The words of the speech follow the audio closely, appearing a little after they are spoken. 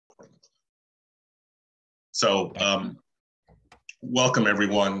So welcome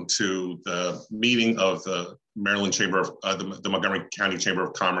everyone to the meeting of the Maryland Chamber of, the Montgomery County Chamber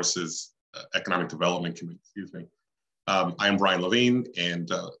of Commerce's Economic Development Committee, excuse me. I am Brian Levine, and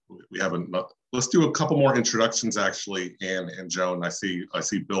we have let's do a couple more introductions actually, Ann and Joan. I see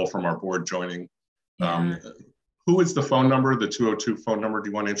Bill from our board joining. Yeah. Who is the phone number, the 202 phone number? Do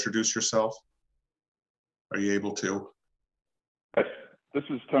you want to introduce yourself? Are you able to? Yes, this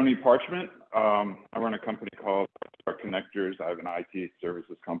is Tony Parchment. I run a company called Smart Connectors. I have an IT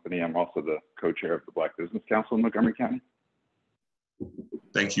services company. I'm also the co-chair of the Black Business Council in Montgomery County.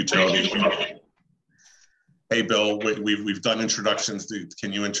 Thank you, Tony. Hey, Bill, we've done introductions.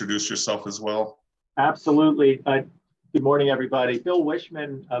 Can you introduce yourself as well? Absolutely. Good morning, everybody. Bill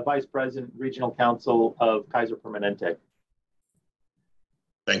Wishman, Vice President, Regional Counsel of Kaiser Permanente.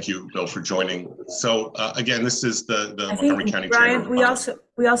 Thank you, Bill, for joining. So again, this is the Montgomery County Brian, Chamber.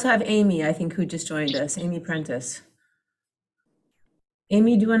 we also have Amy, I think, who just joined us, Amy Prentice.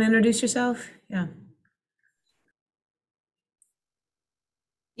 Amy, do you want to introduce yourself? Yeah.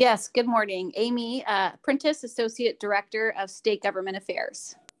 Yes, good morning. Amy Prentice, Associate Director of State Government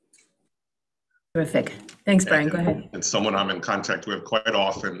Affairs. Terrific. Thanks, Brian. Go ahead. And someone I'm in contact with quite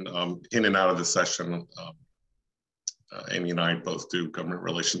often, in and out of the session. Amy and I both do government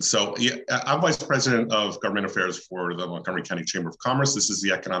relations. So yeah, I'm Vice President of Government Affairs for the Montgomery County Chamber of Commerce. This is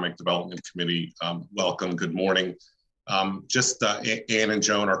the Economic Development Committee. Welcome, good morning. Ann and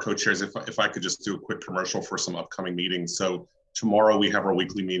Joan, our co-chairs, if I could just do a quick commercial for some upcoming meetings. So tomorrow we have our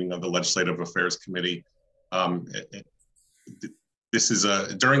weekly meeting of the Legislative Affairs Committee. This is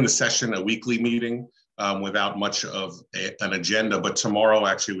during the session, a weekly meeting without much of an agenda, but tomorrow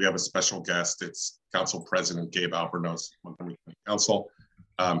actually we have a special guest. It's Council President Gabe Albornoz, Montgomery County Council.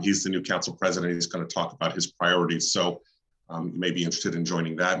 He's the new Council President. He's going to talk about his priorities. So you may be interested in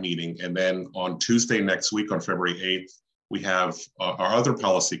joining that meeting. And then on Tuesday next week, on February 8th, we have our other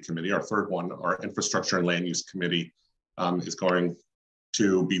policy committee, our third one, our Infrastructure and Land Use Committee is going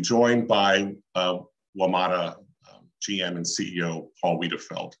to be joined by WMATA GM and CEO Paul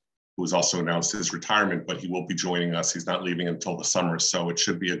Wiedefeld, who has also announced his retirement, but he will be joining us. He's not leaving until the summer, so it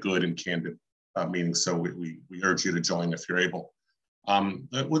should be a good and candid meeting. So we urge you to join if you're able.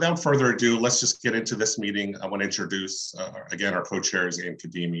 Without further ado, let's just get into this meeting. I want to introduce, again, our co-chairs, Ann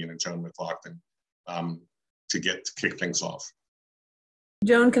Kadimi and Joan McLaughlin, to kick things off.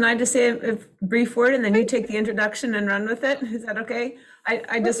 Joan, can I just say a brief word and then you take the introduction and run with it? Is that okay?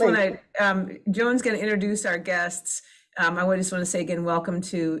 I just want to, Joan's going to introduce our guests. I just want to say again, welcome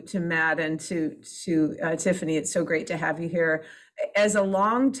to Matt and to Tiffany. It's so great to have you here. As a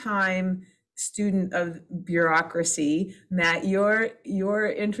longtime student of bureaucracy, Matt, your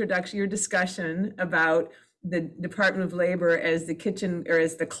introduction, your discussion about the Department of Labor as the kitchen or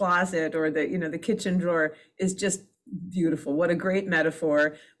as the closet or the kitchen drawer is just beautiful. What a great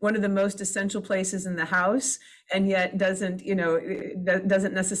metaphor. One of the most essential places in the house, and yet doesn't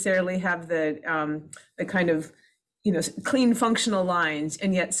necessarily have the kind of clean functional lines,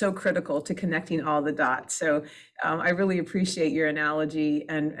 and yet so critical to connecting all the dots. So I really appreciate your analogy,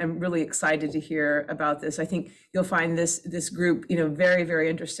 and I'm really excited to hear about this. I think you'll find this group, very, very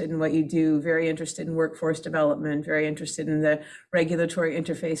interested in what you do, very interested in workforce development, very interested in the regulatory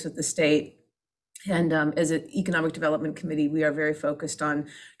interface with the state. And as an Economic Development Committee, we are very focused on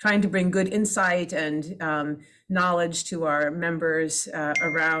trying to bring good insight and knowledge to our members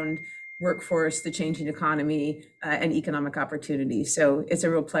around workforce, the changing economy, and economic opportunity. So it's a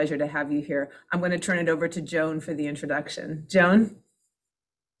real pleasure to have you here. I'm going to turn it over to Joan for the introduction. Joan?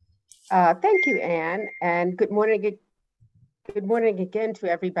 Thank you, Ann, and good morning again to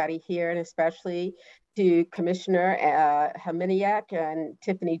everybody here, and especially to Commissioner Helminiak and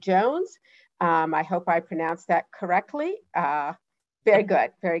Tiffany Jones. I hope I pronounced that correctly. Very good,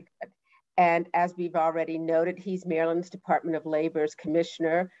 very good. And as we've already noted, he's Maryland's Department of Labor's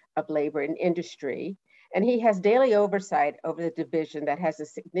Commissioner of Labor and Industry, and he has daily oversight over the division that has a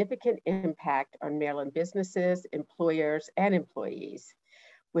significant impact on Maryland businesses, employers, and employees,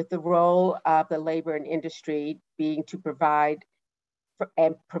 with the role of the labor and industry being to provide for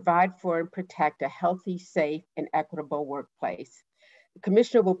and protect a healthy, safe, and equitable workplace. The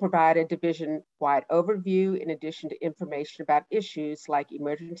Commissioner will provide a division-wide overview in addition to information about issues like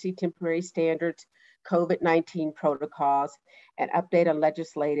emergency temporary standards, COVID-19 protocols, and update on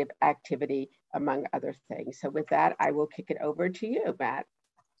legislative activity, among other things. So with that, I will kick it over to you, Matt.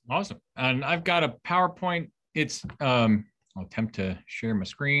 Awesome. And I've got a PowerPoint. It's, I'll attempt to share my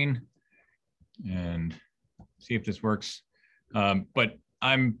screen and see if this works. But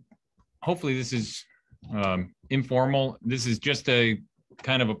hopefully this is informal. This is just a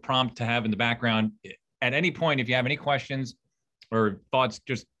kind of a prompt to have in the background. at any point, if you have any questions or thoughts,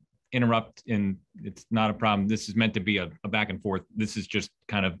 just interrupt, and it's not a problem. This is meant to be a back and forth. This is just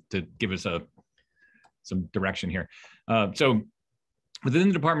kind of to give us some direction here. So within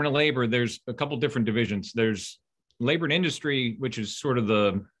the Department of Labor, there's a couple different divisions. There's labor and industry, which is sort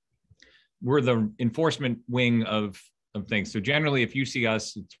of we're the enforcement wing of things. So generally, if you see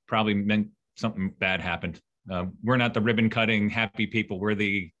us, it's probably meant something bad happened. We're not the ribbon cutting happy people. We're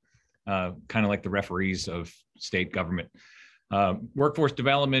the kind of like the referees of state government. Workforce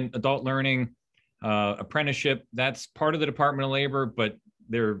development, adult learning, apprenticeship, that's part of the Department of Labor, but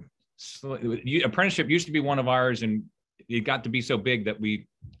apprenticeship used to be one of ours, and it got to be so big that we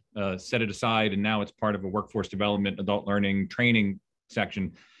set it aside, and now it's part of a workforce development, adult learning, training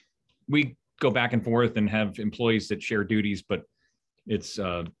section. We go back and forth and have employees that share duties, but that's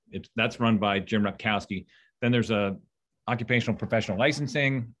run by Jim Repkowski. Then there's occupational professional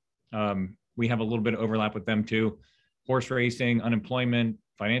licensing. We have a little bit of overlap with them too. Horse racing, unemployment,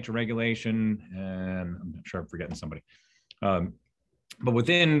 financial regulation, and I'm not sure I'm forgetting somebody. But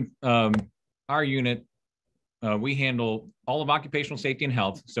within our unit, we handle all of occupational safety and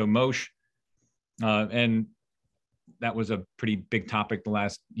health, so MOSH, and that was a pretty big topic the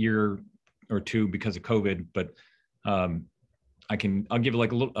last year or two because of COVID, but I'll give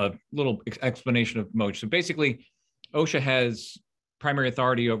like a little explanation of MOSH. So basically, OSHA has primary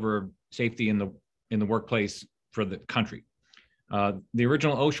authority over safety in the workplace for the country. The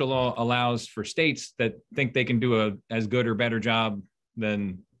original OSHA law allows for states that think they can do as good or better job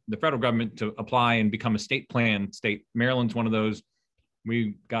than the federal government to apply and become a state plan state. Maryland's one of those.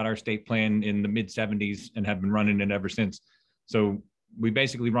 We got our state plan in the mid 70s and have been running it ever since. So we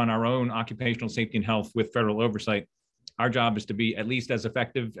basically run our own occupational safety and health with federal oversight. Our job is to be at least as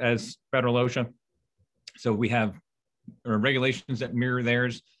effective as federal OSHA. So we have regulations that mirror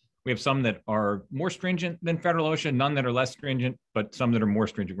theirs. We have some that are more stringent than federal OSHA, none that are less stringent, but some that are more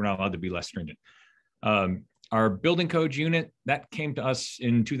stringent. We're not allowed to be less stringent. Our building codes unit, that came to us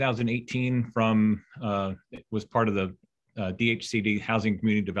in 2018 from, it was part of the DHCD, Housing and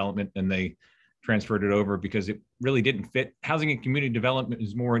Community Development, and they transferred it over because it really didn't fit. Housing and Community Development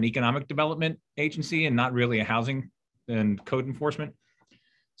is more an economic development agency and not really a housing and code enforcement.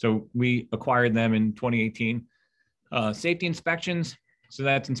 So we acquired them in 2018. Safety inspections, so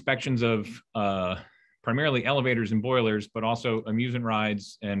that's inspections of primarily elevators and boilers, but also amusement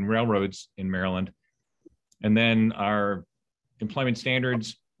rides and railroads in Maryland. And then our employment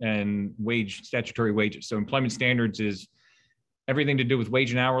standards and statutory wages. So employment standards is everything to do with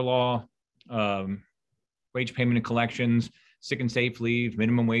wage and hour law, wage payment and collections, sick and safe leave,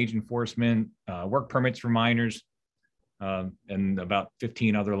 minimum wage enforcement, work permits for minors, and about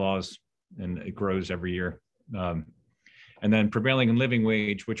 15 other laws, and it grows every year. And then prevailing and living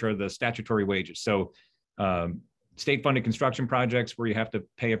wage, which are the statutory wages. So state funded construction projects where you have to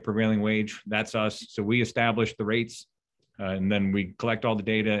pay a prevailing wage, that's us. So we establish the rates and then we collect all the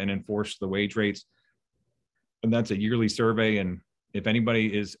data and enforce the wage rates. And that's a yearly survey. And if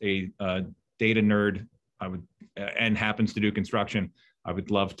anybody is a data nerd, and happens to do construction, I would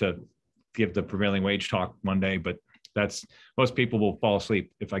love to give the prevailing wage talk one day, but most people will fall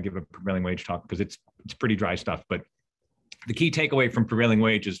asleep if I give a prevailing wage talk because it's pretty dry stuff. But the key takeaway from prevailing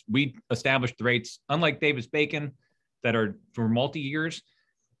wage is we established the rates, unlike Davis-Bacon, that are for multi-years.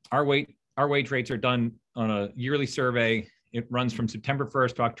 Our wage rates are done on a yearly survey. It runs from September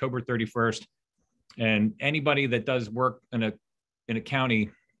 1st to October 31st. And anybody that does work in a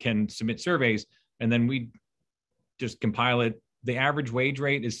county can submit surveys, and then we just compile it. The average wage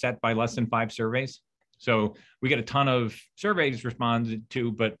rate is set by less than 5 surveys. So we get a ton of surveys responded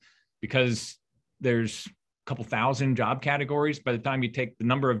to, but because there's couple thousand job categories, by the time you take the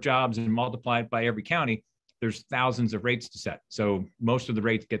number of jobs and multiply it by every county, there's thousands of rates to set. So most of the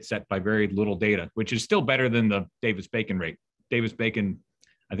rates get set by very little data, which is still better than the Davis-Bacon rate. Davis-Bacon,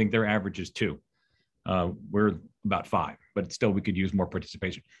 I think their average is 2. We're about 5, but still we could use more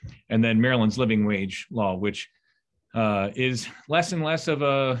participation. And then Maryland's living wage law, which is less and less of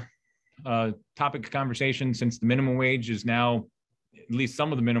a topic of conversation since the minimum wage is now, at least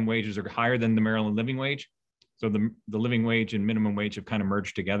some of the minimum wages are higher than the Maryland living wage. So the living wage and minimum wage have kind of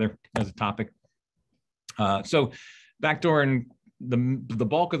merged together as a topic. So back during the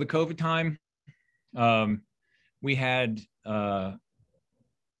bulk of the COVID time, we had I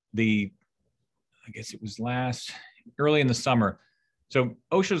guess it was early in the summer. So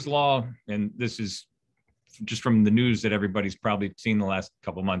OSHA's law, and this is just from the news that everybody's probably seen the last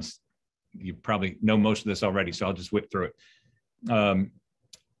couple of months. You probably know most of this already, so I'll just whip through it.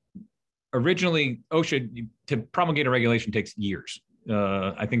 Originally, OSHA, to promulgate a regulation takes years.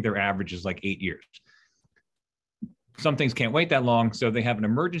 I think their average is like 8 years. some things can't wait that long. So they have an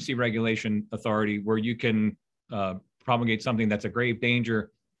emergency regulation authority where you can promulgate something that's a grave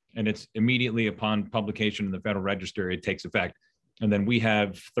danger, and it's immediately upon publication in the Federal Register, it takes effect. And then we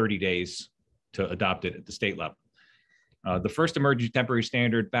have 30 days to adopt it at the state level. The first emergency temporary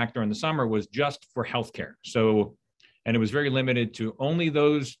standard back during the summer was just for healthcare. So, and it was very limited to only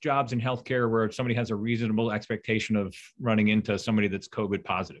those jobs in healthcare where somebody has a reasonable expectation of running into somebody that's COVID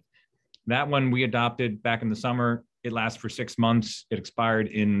positive. That one we adopted back in the summer. It lasts for 6 months. It expired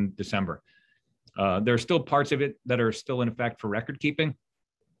in December. There are still parts of it that are still in effect for record keeping,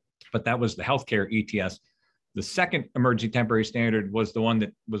 but that was the healthcare ETS. The second emergency temporary standard was the one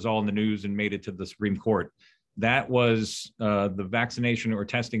that was all in the news and made it to the Supreme Court. That was the vaccination or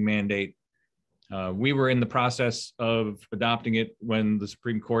testing mandate. We were in the process of adopting it when the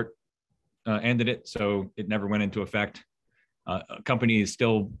Supreme Court ended it, so it never went into effect. A company is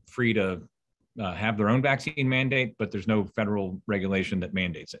still free to have their own vaccine mandate, but there's no federal regulation that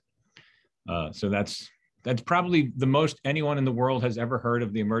mandates it. So that's probably the most anyone in the world has ever heard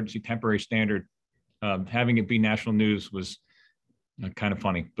of the emergency temporary standard. Having it be national news was kind of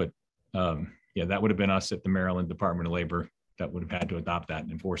funny, but yeah, that would have been us at the Maryland Department of Labor that would have had to adopt that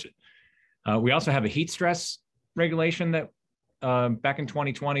and enforce it. We also have a heat stress regulation that back in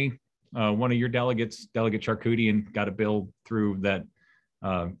 2020, one of your delegates, Delegate Charkoudian, got a bill through that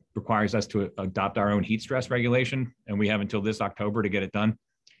requires us to adopt our own heat stress regulation, and we have until this October to get it done.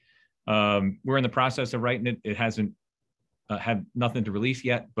 We're in the process of writing it. It hasn't had nothing to release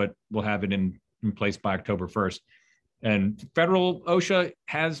yet, but we'll have it in place by October 1st. And federal OSHA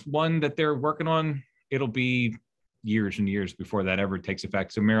has one that they're working on. It'll be years and years before that ever takes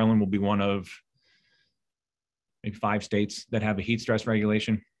effect. So Maryland will be one of maybe 5 states that have a heat stress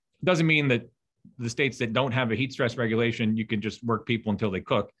regulation. It doesn't mean that the states that don't have a heat stress regulation, you can just work people until they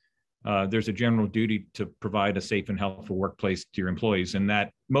cook. There's a general duty to provide a safe and healthful workplace to your employees, and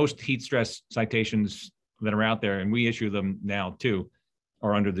that most heat stress citations that are out there, and we issue them now too,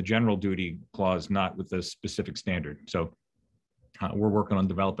 are under the general duty clause, not with the specific standard. So we're working on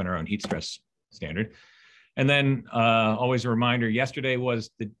developing our own heat stress standard. And then always a reminder, yesterday was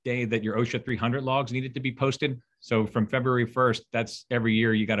the day that your OSHA 300 logs needed to be posted. So from February 1st, that's every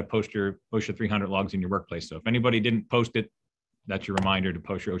year you got to post your OSHA 300 logs in your workplace. So if anybody didn't post it, that's your reminder to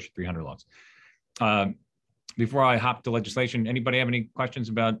post your OSHA 300 logs. Before I hop to legislation, anybody have any questions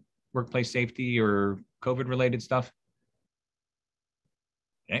about workplace safety or COVID related stuff?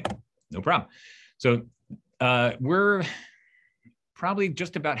 Okay, no problem. So we're probably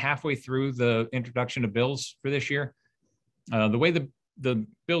just about halfway through the introduction of bills for this year. The way the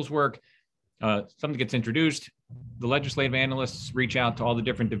bills work, something gets introduced, the legislative analysts reach out to all the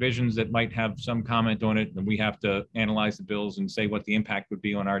different divisions that might have some comment on it, and we have to analyze the bills and say what the impact would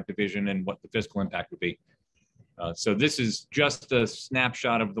be on our division and what the fiscal impact would be. So this is just a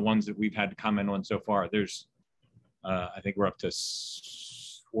snapshot of the ones that we've had to comment on so far. There's, I think we're up to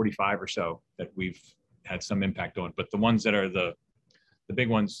 45 or so that we've had some impact on, but the ones that are the big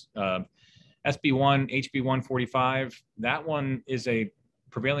ones, SB1, HB 145, that one is a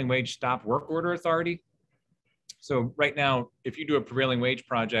prevailing wage stop work order authority. So right now, if you do a prevailing wage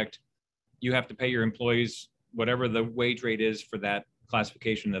project, you have to pay your employees whatever the wage rate is for that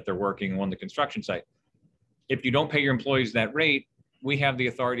classification that they're working on the construction site. If you don't pay your employees that rate, we have the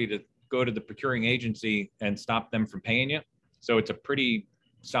authority to go to the procuring agency and stop them from paying you. So it's a pretty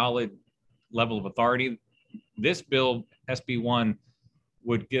solid level of authority. This bill, SB1,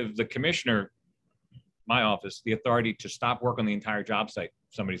 would give the commissioner, my office, the authority to stop work on the entire job site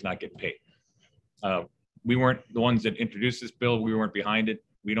if somebody's not getting paid. We weren't the ones that introduced this bill. We weren't behind it.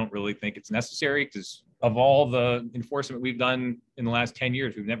 We don't really think it's necessary because of all the enforcement we've done in the last 10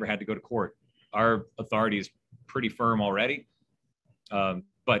 years, we've never had to go to court. Our authority is pretty firm already.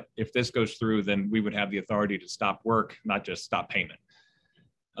 But if this goes through, then we would have the authority to stop work, not just stop payment.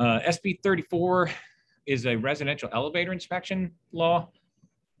 SB 34 is a residential elevator inspection law.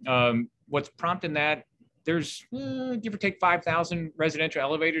 What's prompting that, there's give or take 5,000 residential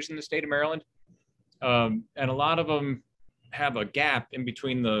elevators in the state of Maryland. And a lot of them have a gap in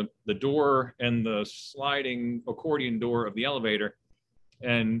between the door and the sliding accordion door of the elevator.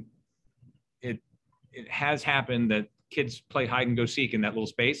 And it has happened that kids play hide and go seek in that little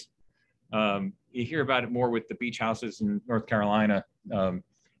space. You hear about it more with the beach houses in North Carolina,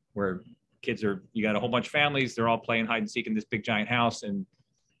 where kids you got a whole bunch of families, they're all playing hide and seek in this big giant house, and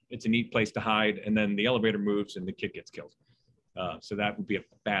it's a neat place to hide. And then the elevator moves and the kid gets killed. So that would be a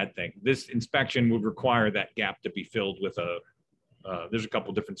bad thing. This inspection would require that gap to be filled with there's a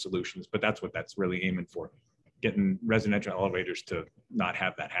couple different solutions, but that's what that's really aiming for, getting residential elevators to not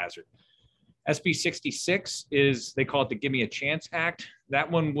have that hazard. SB 66 is, they call it the Give Me a Chance Act. That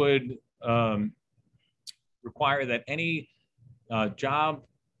one would require that any job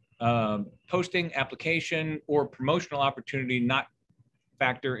posting, application, or promotional opportunity not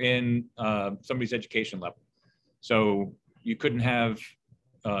factor in somebody's education level. So you couldn't have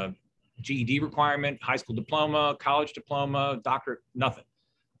GED requirement, high school diploma, college diploma, doctorate, nothing.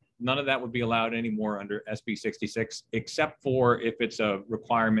 None of that would be allowed anymore under SB 66, except for if it's a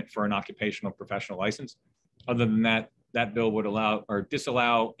requirement for an occupational professional license. Other than that, that bill would allow or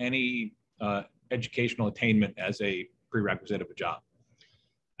disallow any educational attainment as a prerequisite of a job.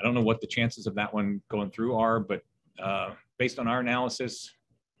 I don't know what the chances of that one going through are, but based on our analysis,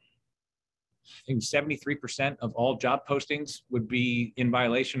 I think 73% of all job postings would be in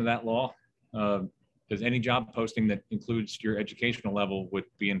violation of that law. Because any job posting that includes your educational level would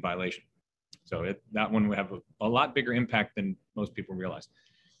be in violation. So that one would have a lot bigger impact than most people realize.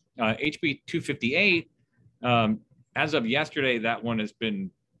 HB 258, as of yesterday, that one has been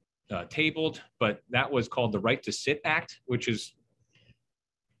tabled, but that was called the Right to Sit Act, which is,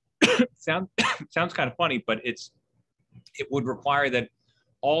 sounds kind of funny, but it would require that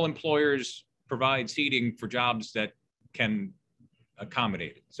all employers provide seating for jobs that can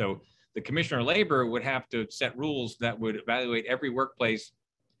accommodate it. So the Commissioner of Labor would have to set rules that would evaluate every workplace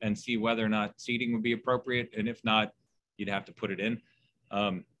and see whether or not seating would be appropriate. And if not, you'd have to put it in.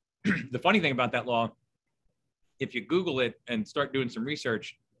 The funny thing about that law, if you Google it and start doing some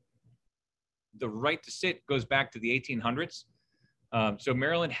research, the right to sit goes back to the 1800s. So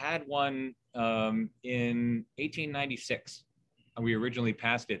Maryland had one in 1896. We originally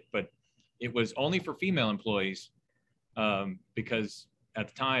passed it, but it was only for female employees because at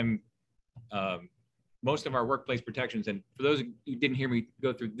the time, most of our workplace protections, and for those who didn't hear me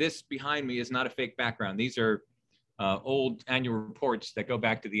go through, this behind me is not a fake background. These are old annual reports that go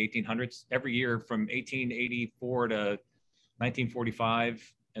back to the 1800s. Every year from 1884 to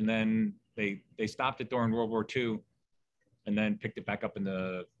 1945, and then they stopped it during World War II, and then picked it back up in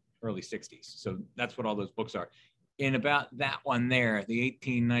the early 60s. So that's what all those books are. In about that one there, the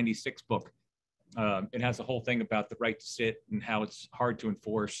 1896 book, it has a whole thing about the right to sit and how it's hard to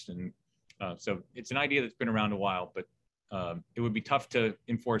enforce. And so it's an idea that's been around a while, but it would be tough to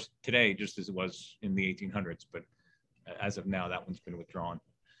enforce today, just as it was in the 1800s. But as of now, that one's been withdrawn.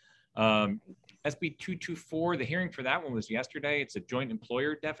 SB 224, the hearing for that one was yesterday. It's a joint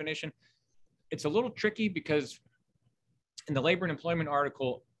employer definition. It's a little tricky because in the labor and employment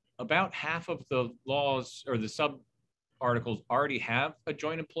article, about half of the laws or the sub articles already have a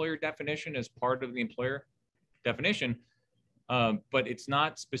joint employer definition as part of the employer definition, but it's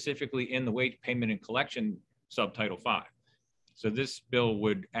not specifically in the wage payment and collection subtitle 5. So this bill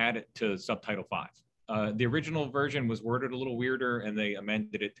would add it to subtitle 5. The original version was worded a little weirder and they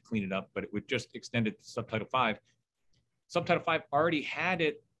amended it to clean it up, but it would just extend it to subtitle 5. Subtitle 5 already had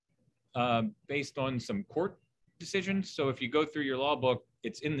it based on some court decisions. So if you go through your law book,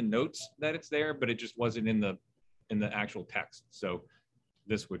 it's in the notes that it's there, but it just wasn't in the actual text. So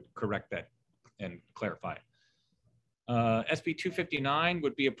this would correct that and clarify it. SB 259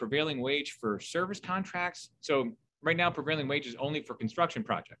 would be a prevailing wage for service contracts. So right now, prevailing wage is only for construction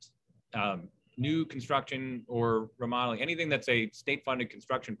projects. New construction or remodeling, anything that's a state-funded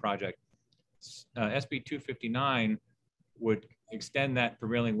construction project, SB 259 would extend that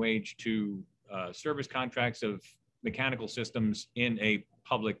prevailing wage to service contracts of mechanical systems in a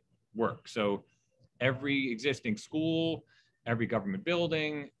public work. So every existing school, every government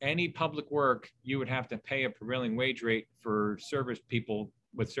building, any public work, you would have to pay a prevailing wage rate for service people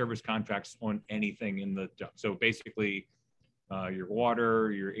with service contracts on anything in the job. So basically, your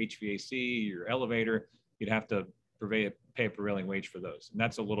water, your HVAC, your elevator, you'd have to pay a prevailing wage for those. And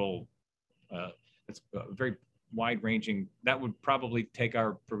that's a little, it's a very wide ranging. That would probably take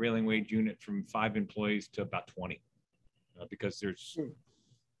our prevailing wage unit from 5 employees to about 20, because there's,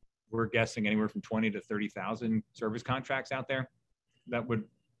 we're guessing anywhere from 20 to 30,000 service contracts out there that would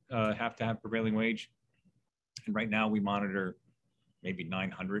have to have prevailing wage. And right now we monitor maybe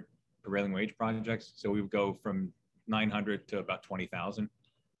 900 prevailing wage projects. So we would go from 900 to about 20,000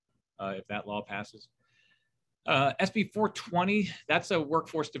 if that law passes. SB 420, that's a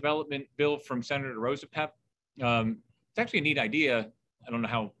workforce development bill from Senator Rosapep. It's actually a neat idea. I don't know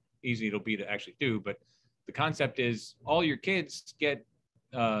how easy it'll be to actually do, but the concept is all your kids get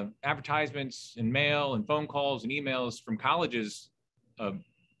advertisements and mail and phone calls and emails from colleges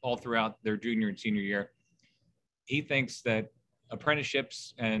all throughout their junior and senior year. He thinks that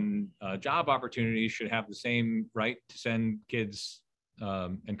apprenticeships and job opportunities should have the same right to send kids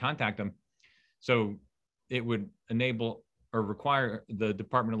and contact them. So it would enable or require the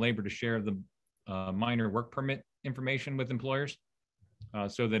Department of Labor to share the minor work permit information with employers,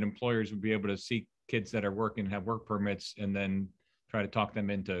 so that employers would be able to see kids that are working and have work permits, and then try to talk them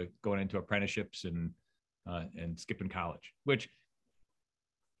into going into apprenticeships and skipping college, which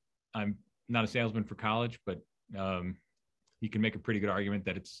I'm not a salesman for college, but you can make a pretty good argument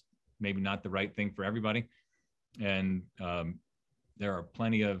that it's maybe not the right thing for everybody. And there are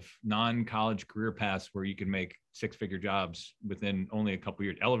plenty of non-college career paths where you can make six-figure jobs within only a couple of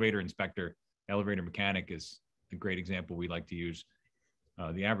years. Elevator inspector, elevator mechanic is a great example we like to use.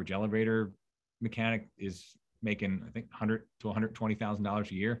 The average elevator mechanic is making, I think, $100,000 to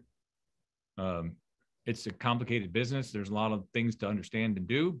 $120,000 a year. It's a complicated business. There's a lot of things to understand and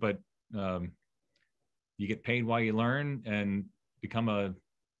do, but you get paid while you learn and become a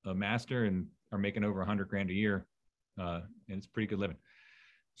master and are making over 100 grand a year. And it's pretty good living.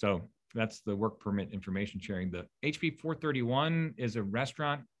 So that's the work permit information sharing. The HB 431 is a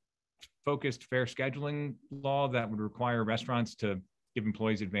restaurant focused fair scheduling law that would require restaurants to give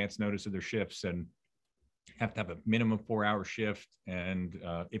employees advance notice of their shifts and have to have a minimum 4-hour shift. And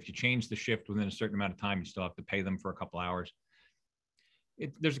if you change the shift within a certain amount of time, you still have to pay them for a couple hours.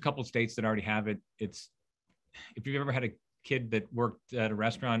 There's a couple of states that already have it. It's, if you've ever had a kid that worked at a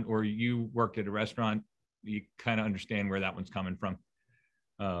restaurant or you worked at a restaurant, you kind of understand where that one's coming from.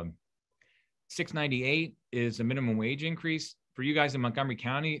 698 is a minimum wage increase. For you guys in Montgomery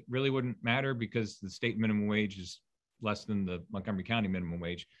County, it really wouldn't matter because the state minimum wage is less than the Montgomery County minimum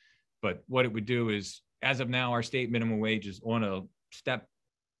wage. But what it would do is, as of now, our state minimum wage is on a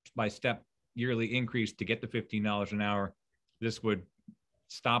step-by-step yearly increase to get to $15 an hour. This would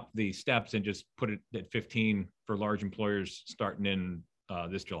stop the steps and just put it at 15 for large employers starting in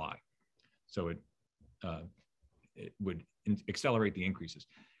this July. So it would accelerate the increases.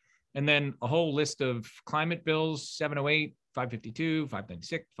 And then a whole list of climate bills, 708, 552,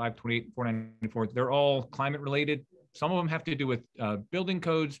 596, 528, 494. They're all climate related. Some of them have to do with building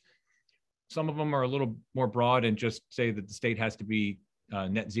codes. Some of them are a little more broad and just say that the state has to be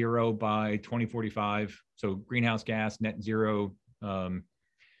net zero by 2045. So greenhouse gas, net zero. The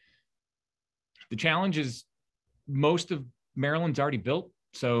challenge is most of Maryland's already built.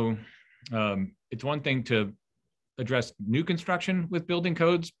 So it's one thing to address new construction with building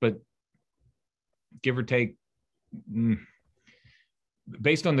codes, but give or take,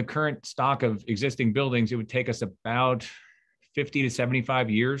 based on the current stock of existing buildings, it would take us about 50 to 75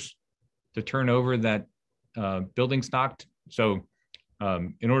 years to turn over that building stock. So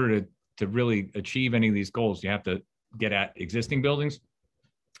in order to really achieve any of these goals, you have to get at existing buildings.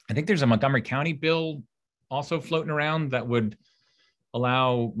 I think there's a Montgomery County bill also floating around that would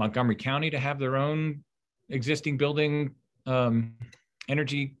allow Montgomery County to have their own existing building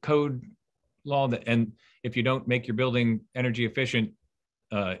energy code law, that, and if you don't make your building energy efficient,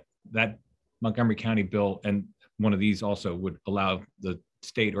 that Montgomery County bill and one of these also would allow the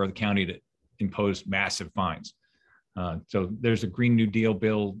state or the county to impose massive fines. So there's a Green New Deal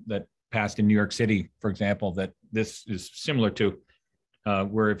bill that passed in New York City, for example, that this is similar to,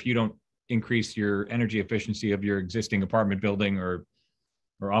 where if you don't increase your energy efficiency of your existing apartment building or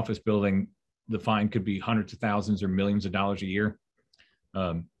office building, the fine could be hundreds of thousands or millions of dollars a year.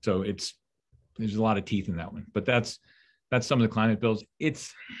 So there's a lot of teeth in that one, but that's some of the climate bills.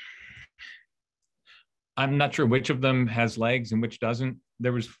 I'm not sure which of them has legs and which doesn't.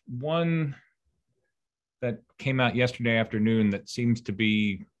 There was one that came out yesterday afternoon that seems to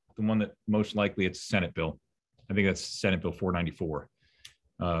be the one that most likely it's a Senate bill. I think that's Senate Bill 494.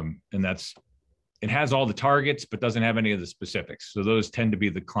 And it has all the targets, but doesn't have any of the specifics. So those tend to be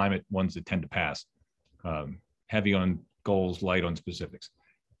the climate ones that tend to pass. Heavy on goals, light on specifics.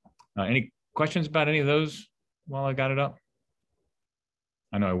 Any questions about any of those while I got it up?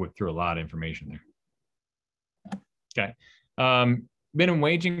 I know I went through a lot of information there. Okay. Minimum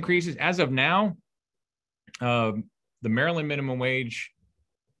wage increases. As of now, the Maryland minimum wage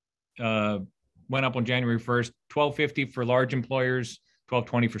went up on January 1st, $12.50 for large employers,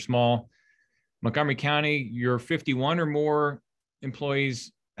 $12.20 for small. Montgomery County, you're 51 or more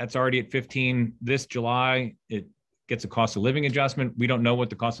employees, that's already at 15. This July, it gets a cost of living adjustment. We don't know what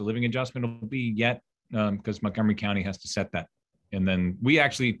the cost of living adjustment will be yet because Montgomery County has to set that. And then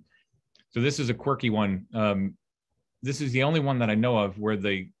so this is a quirky one. This is the only one that I know of where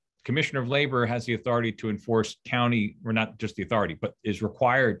the Commissioner of Labor has the authority to enforce county, or not just the authority, but is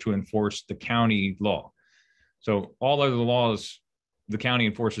required to enforce the county law. So all other laws, the county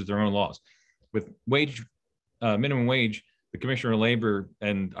enforces their own laws. With minimum wage, the Commissioner of Labor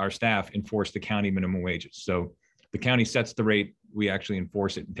and our staff enforce the county minimum wages. So the county sets the rate, we actually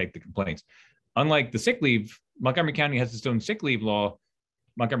enforce it and take the complaints. unlike the sick leave, Montgomery County has its own sick leave law.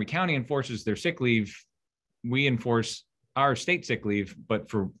 Montgomery County enforces their sick leave. We enforce our state sick leave, but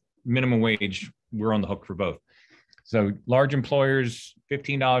for minimum wage, we're on the hook for both. So large employers,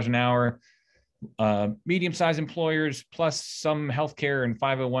 $15 an hour, medium-sized employers, plus some healthcare and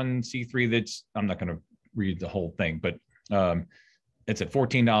 501c3 that's, I'm not going to read the whole thing, but it's at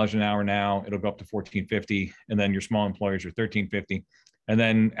 $14 an hour now. It'll go up to $14.50. And then your small employers are $13.50. And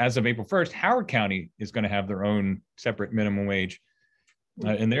then as of April 1st, Howard County is going to have their own separate minimum wage.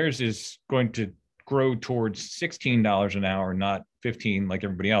 And theirs is going to grow towards $16 an hour, not 15 like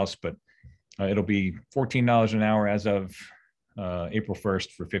everybody else, but it'll be $14 an hour as of April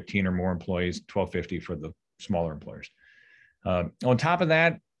 1st for 15 or more employees, $12.50 for the smaller employers. On top of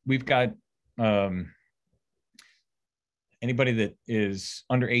that, we've got anybody that is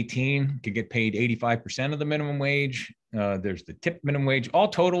under 18 could get paid 85% of the minimum wage. There's the tip minimum wage. All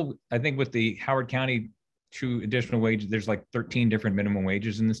total, I think with the Howard County 2 additional wages, there's like 13 different minimum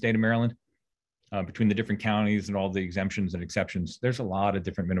wages in the state of Maryland. Between the different counties and all the exemptions and exceptions, there's a lot of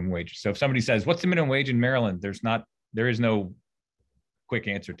different minimum wages. So if somebody says, what's the minimum wage in Maryland? There is no quick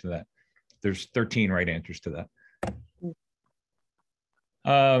answer to that. There's 13 right answers to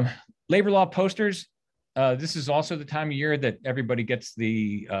that. Labor law posters. This is also the time of year that everybody gets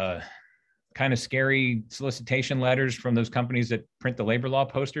the kind of scary solicitation letters from those companies that print the labor law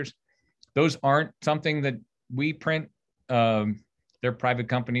posters. Those aren't something that we print. They're private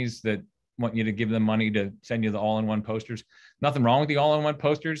companies that want you to give them money to send you the all-in-one posters. Nothing wrong with the all-in-one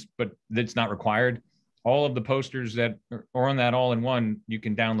posters, but it's not required. All of the posters that are on that all-in-one, you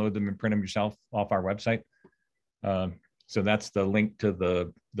can download them and print them yourself off our website. So that's the link to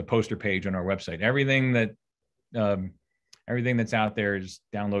the poster page on our website. Everything that's out there is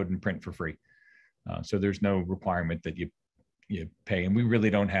download and print for free. So there's no requirement that you pay. And we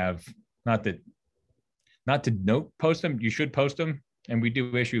really don't have, not to note post them, you should post them. And we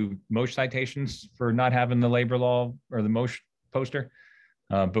do issue MOSH citations for not having the labor law or the MOSH poster,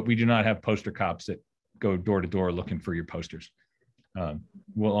 but we do not have poster cops that go door to door looking for your posters.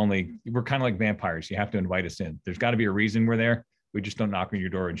 We're kind of like vampires. You have to invite us in. There's got to be a reason we're there. We just don't knock on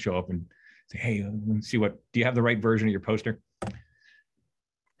your door and show up and say, hey, let's see do you have the right version of your poster?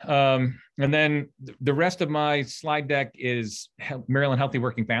 And then the rest of my slide deck is Maryland Healthy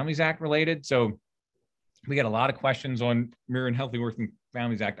Working Families Act related. So we get a lot of questions on Maryland Healthy Working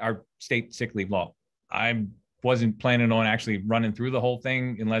Families Act, our state sick leave law. I wasn't planning on actually running through the whole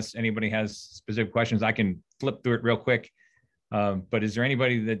thing unless anybody has specific questions. I can flip through it real quick. But is there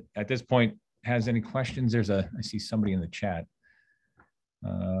anybody that at this point has any questions? I see somebody in the chat.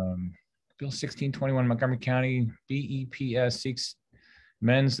 Bill 1621 Montgomery County, BEPS seeks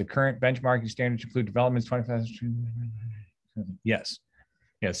amends the current benchmarking standards include developments 25,000. Yes.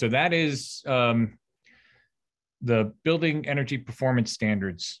 Yeah, so that is the building energy performance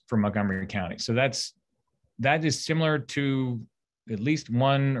standards for Montgomery County. So that is similar to at least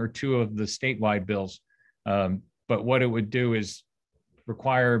one or two of the statewide bills. But what it would do is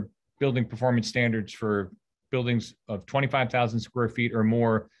require building performance standards for buildings of 25,000 square feet or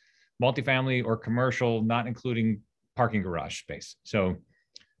more, multifamily or commercial, not including parking garage space. So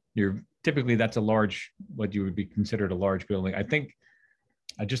typically that's what you would be considered a large building. I think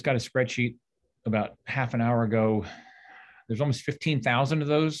I just got a spreadsheet about half an hour ago. There's almost 15,000 of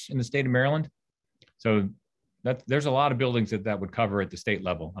those in the state of Maryland. So there's a lot of buildings that would cover at the state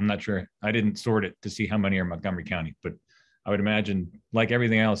level. I'm not sure. I didn't sort it to see how many are Montgomery County, but I would imagine like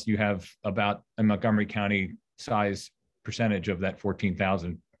everything else, you have about a Montgomery County size percentage of that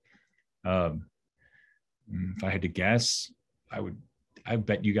 14,000. If I had to guess, I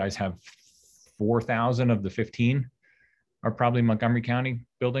bet you guys have 4,000 of the 15 are probably Montgomery County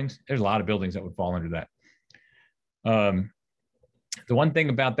buildings. There's a lot of buildings that would fall under that. The one thing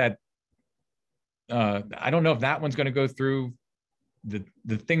about that, I don't know if that one's going to go through. The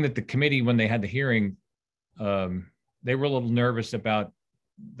thing that the committee, when they had the hearing, they were a little nervous about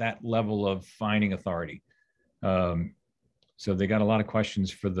that level of fining authority. So they got a lot of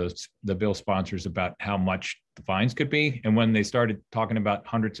questions for the bill sponsors about how much the fines could be. And when they started talking about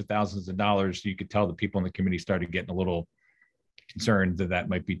hundreds of thousands of dollars, you could tell the people in the committee started getting a little concerned that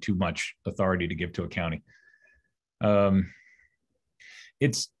might be too much authority to give to a county.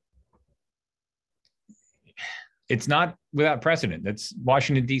 It's not without precedent. That's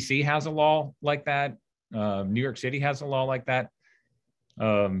Washington, D.C. has a law like that. New York City has a law like that.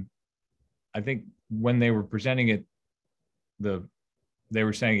 I think when they were presenting it, they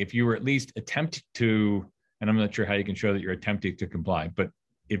were saying if you were at least attempt to, and I'm not sure how you can show that you're attempting to comply, but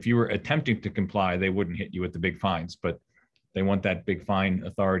if you were attempting to comply, they wouldn't hit you with the big fines. But they want that big fine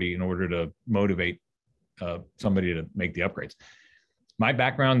authority in order to motivate somebody to make the upgrades. My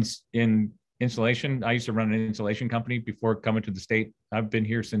background's in insulation. I used to run an insulation company before coming to the state. I've been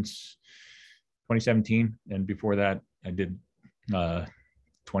here since 2017. And before that, I did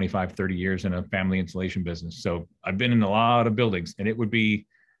 25, 30 years in a family insulation business. So I've been in a lot of buildings, and it would be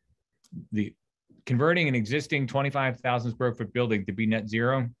converting an existing 25,000 square foot building to be net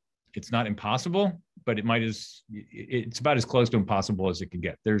zero. It's not impossible, but it's about as close to impossible as it can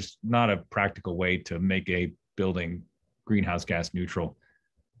get. There's not a practical way to make a building greenhouse gas neutral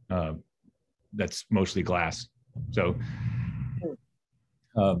that's mostly glass. So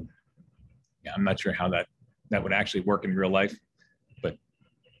yeah, I'm not sure how that would actually work in real life, but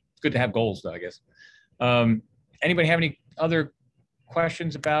it's good to have goals though, I guess. Anybody have any other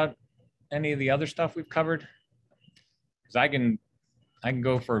questions about any of the other stuff we've covered? Because I can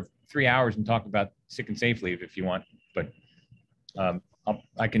go for 3 hours and talk about sick and safe leave if you want, but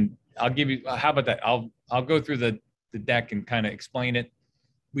I'll give you, how about that? I'll go through the deck and kind of explain it.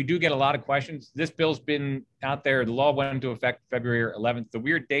 We do get a lot of questions. This bill's been out there. The law went into effect February 11th. The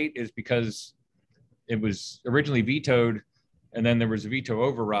weird date is because it was originally vetoed, and then there was a veto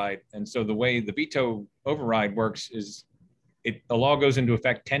override. And so the way the veto override works is the law goes into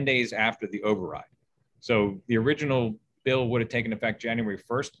effect 10 days after the override. So the original bill would have taken effect January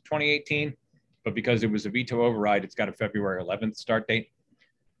 1st, 2018, but because it was a veto override, it's got a February 11th start date.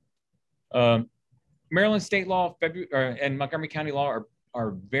 Maryland state law and Montgomery County law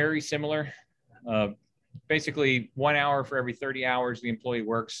are very similar. Basically 1 hour for every 30 hours the employee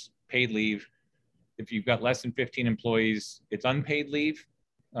works, paid leave. If you've got less than 15 employees, it's unpaid leave.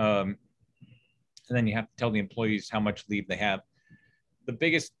 And then you have to tell the employees how much leave they have. The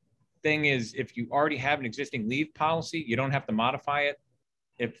biggest thing is if you already have an existing leave policy, you don't have to modify it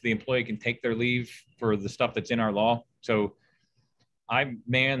if the employee can take their leave for the stuff that's in our law. So I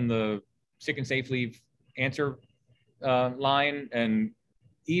man the sick and safe leave answer line, and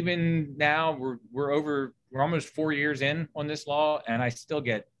even now we're almost 4 years in on this law, and I still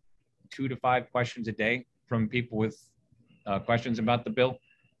get 2 to 5 questions a day from people with questions about the bill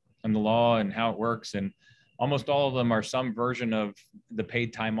and the law and how it works. And almost all of them are some version of the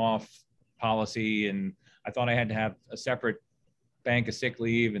paid time off policy. And I thought I had to have a separate bank of sick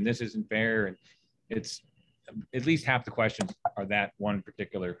leave, and this isn't fair. And it's at least half the questions are that one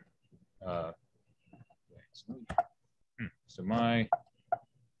particular. So I'm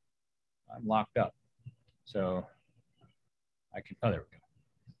locked up. So I can, oh, there we go.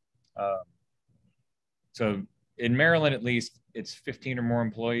 So in Maryland, at least, it's 15 or more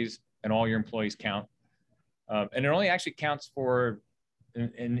employees, and all your employees count. And it only actually counts for,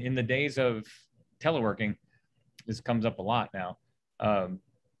 in the days of teleworking, this comes up a lot now.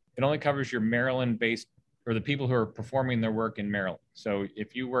 It only covers your Maryland-based, or the people who are performing their work in Maryland. So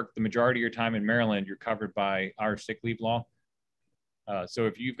if you work the majority of your time in Maryland, you're covered by our sick leave law. So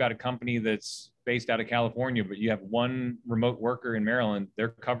if you've got a company that's based out of California, but you have one remote worker in Maryland, they're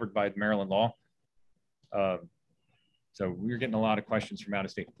covered by the Maryland law. So we're getting a lot of questions from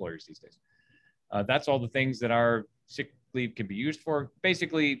out-of-state employers these days. That's all the things that our sick leave can be used for.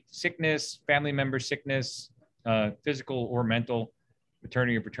 Basically, sickness, family member sickness, physical or mental,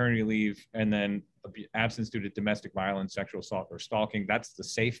 maternity or paternity leave, and then absence due to domestic violence, sexual assault, or stalking. That's the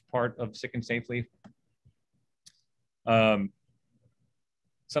safe part of sick and safe leave.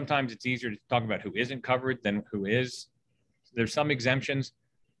 Sometimes it's easier to talk about who isn't covered than who is. There's some exemptions.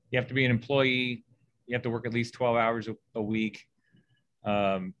 You have to be an employee. You have to work at least 12 hours a week.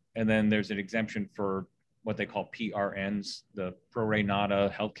 And then there's an exemption for what they call PRNs, the pro re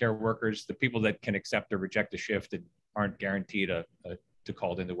nata healthcare workers, the people that can accept or reject a shift that aren't guaranteed to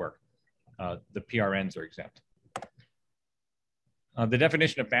called into work. The PRNs are exempt. The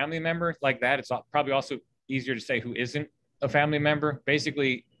definition of family member, like that, it's probably also easier to say who isn't a family member.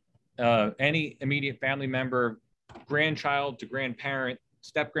 Basically, any immediate family member, grandchild to grandparent,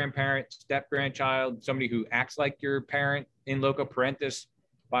 step-grandparent, step-grandchild, somebody who acts like your parent in loco parentis,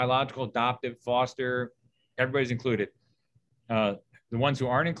 biological, adoptive, foster, everybody's included. The ones who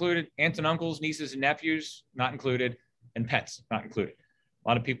aren't included, aunts and uncles, nieces and nephews, not included, and pets, not included. A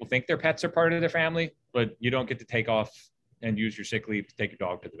lot of people think their pets are part of their family, but you don't get to take off and use your sick leave to take your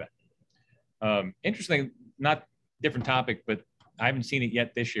dog to the vet. Interestingly, not different topic, but I haven't seen it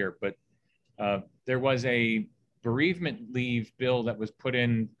yet this year, but there was a bereavement leave bill that was put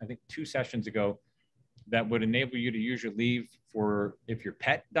in, I think 2 sessions ago, that would enable you to use your leave for if your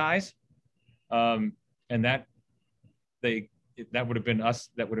pet dies. And that would have been us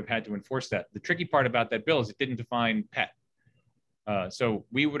that would have had to enforce that. The tricky part about that bill is it didn't define pet. So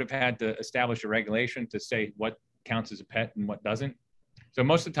we would have had to establish a regulation to say what counts as a pet and what doesn't. So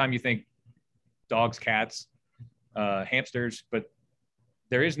most of the time you think dogs, cats, hamsters, but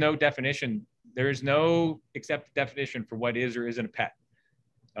there is no definition. There is no accepted definition for what is or isn't a pet.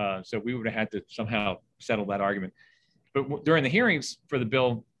 So we would have had to somehow settle that argument. But during the hearings for the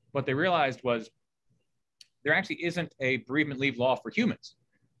bill, what they realized was there actually isn't a bereavement leave law for humans.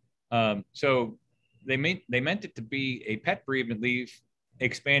 So they meant it to be a pet bereavement leave,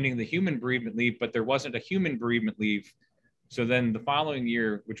 expanding the human bereavement leave, but there wasn't a human bereavement leave. So then the following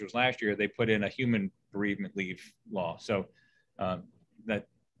year, which was last year, they put in a human bereavement leave law. So that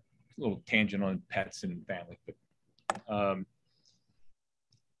little tangent on pets and family, but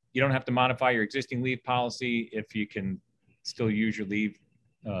you don't have to modify your existing leave policy if you can still use your leave.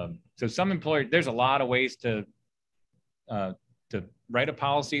 So some employers, there's a lot of ways to write a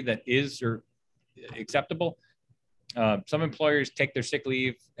policy that is or acceptable. Some employers take their sick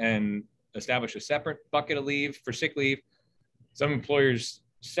leave and establish a separate bucket of leave for sick leave. Some employers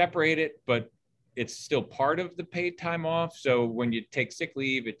separate it, but it's still part of the paid time off. So when you take sick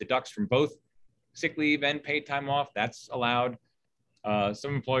leave, it deducts from both sick leave and paid time off. That's allowed.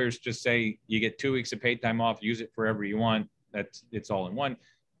 Some employers just say you get 2 weeks of paid time off, use it forever you want. It's all in one.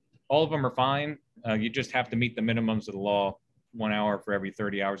 All of them are fine. You just have to meet the minimums of the law, 1 hour for every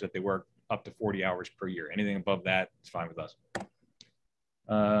 30 hours that they work, up to 40 hours per year. Anything above that is fine with us.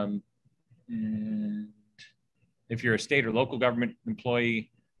 And if you're a state or local government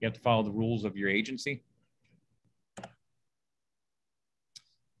employee, you have to follow the rules of your agency.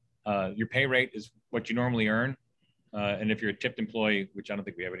 Your pay rate is what you normally earn. And if you're a tipped employee, which I don't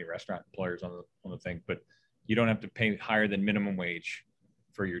think we have any restaurant employers on the thing, but you don't have to pay higher than minimum wage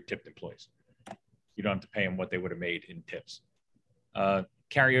for your tipped employees. You don't have to pay them what they would have made in tips.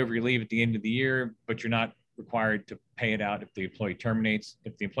 Carry over your leave at the end of the year, but you're not required to pay it out if the employee terminates.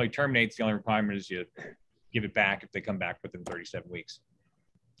 If the employee terminates, the only requirement is you give it back if they come back within 37 weeks.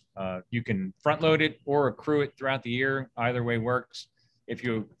 You can front load it or accrue it throughout the year. Either way works. If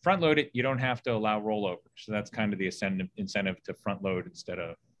you front load it, you don't have to allow rollover. So that's kind of the incentive to front load instead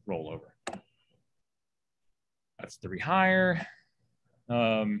of rollover. That's the rehire.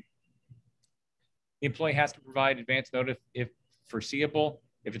 The employee has to provide advance notice if foreseeable.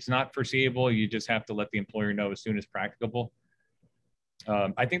 If it's not foreseeable, you just have to let the employer know as soon as practicable.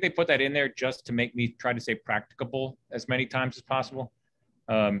 I think they put that in there just to make me try to say practicable as many times as possible.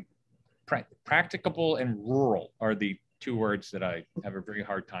 Practicable and rural are the 2 words that I have a very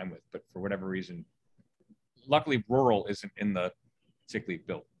hard time with, but for whatever reason, luckily rural isn't in the sick leave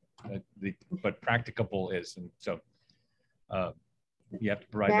bill, but practicable is. And so you have to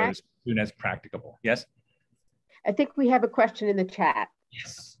provide those as soon as practicable. Yes? I think we have a question in the chat.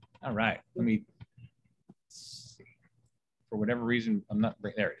 Yes. All right. Let me see. For whatever reason, I'm not,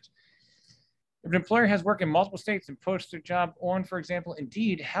 there it is. If an employer has work in multiple states and posts their job on, for example,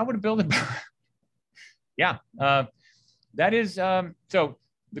 Indeed, how would a building? Yeah, that is, so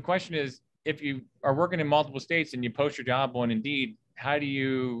the question is, if you are working in multiple states and you post your job on Indeed, how do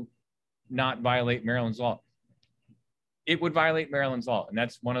you not violate Maryland's law? It would violate Maryland's law, and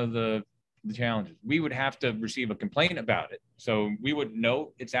that's one of the challenges. We would have to receive a complaint about it. So we would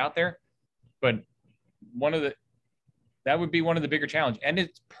know it's out there, but that would be one of the bigger challenges. And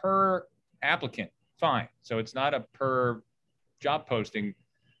it's per applicant fine. So it's not a per job posting.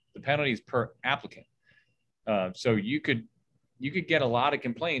 The penalty is per applicant. So you could get a lot of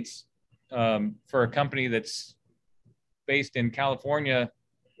complaints for a company that's based in California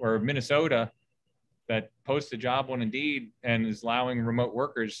or Minnesota that posts a job on Indeed and is allowing remote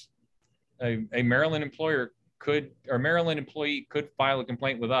workers. A Maryland employer could, or Maryland employee could file a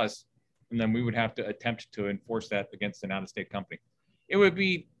complaint with us, and then we would have to attempt to enforce that against an out-of-state company. It would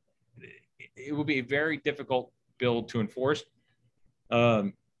be a very difficult bill to enforce.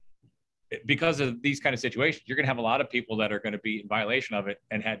 Because of these kind of situations, you're going to have a lot of people that are going to be in violation of it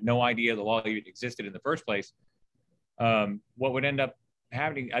and had no idea the law even existed in the first place. What would end up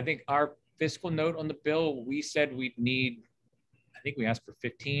happening, I think our fiscal note on the bill, we said we'd need, I think we asked for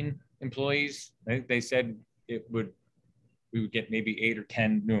 15 employees. I think they said we would get maybe 8 or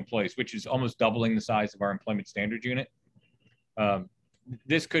 10 new employees, which is almost doubling the size of our employment standards unit.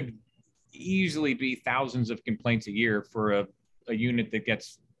 This could easily be thousands of complaints a year for a unit that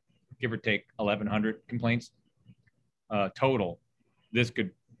gets, give or take, 1,100 complaints total. This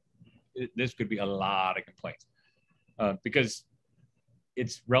could be a lot of complaints because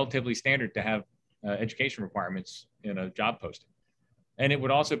it's relatively standard to have education requirements in a job posting. And it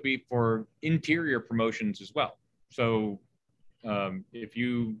would also be for interior promotions as well. So if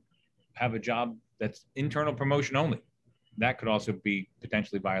you have a job that's internal promotion only, that could also be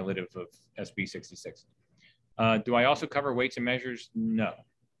potentially violative of SB 66. Do I also cover weights and measures? No.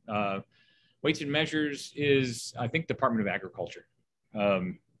 Weights and measures is, I think, Department of Agriculture.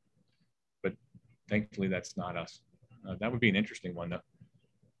 But thankfully, that's not us. That would be an interesting one, though.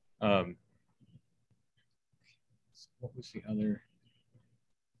 What was the other?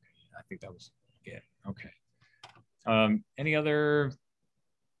 I think that was it. Okay. Any other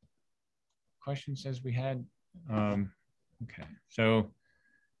questions as we had? Okay. So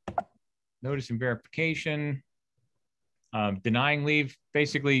notice and verification. Denying leave,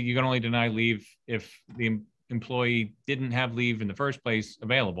 basically you can only deny leave if the employee didn't have leave in the first place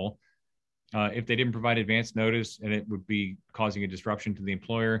available. If they didn't provide advance notice and it would be causing a disruption to the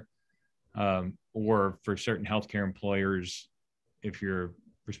employer, or for certain healthcare employers, if you're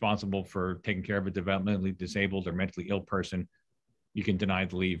responsible for taking care of a developmentally disabled or mentally ill person, you can deny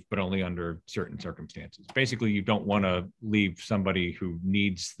the leave, but only under certain circumstances. Basically, you don't want to leave somebody who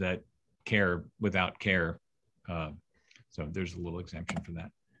needs that care without care. So there's a little exemption for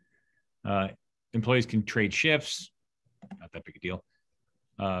that. Employees can trade shifts, not that big a deal.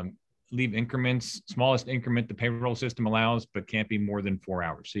 Leave increments, smallest increment the payroll system allows, but can't be more than 4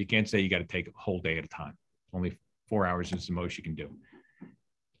 hours. So you can't say you got to take a whole day at a time. Only 4 hours is the most you can do.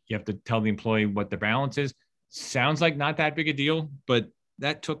 You have to tell the employee what the balance is. Sounds like not that big a deal, but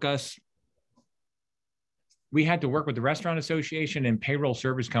that took us, we had to work with the Restaurant Association and payroll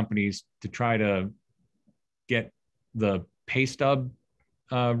service companies to try to get the pay stub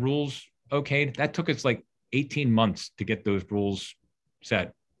rules okayed. That took us like 18 months to get those rules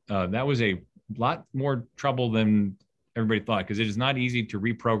set. That was a lot more trouble than everybody thought, because it is not easy to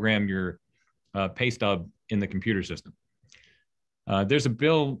reprogram your pay stub in the computer system. There's a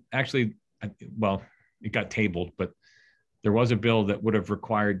bill, actually, well, it got tabled, but there was a bill that would have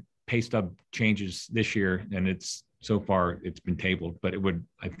required pay stub changes this year, and it's so far it's been tabled, but it would,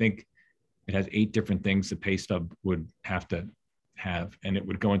 I think it has 8 different things the pay stub would have to have, and it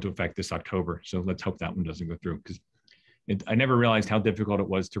would go into effect this October. So let's hope that one doesn't go through, because I never realized how difficult it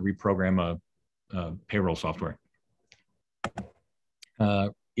was to reprogram a payroll software.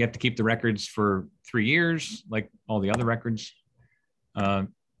 You have to keep the records for 3 years, like all the other records.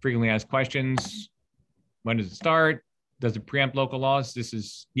 Frequently asked questions. When does it start? Does it preempt local laws? This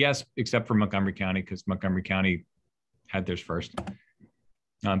is yes, except for Montgomery County, because Montgomery County had theirs first.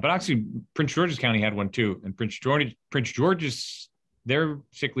 But actually, Prince George's County had one too. And Prince George's, their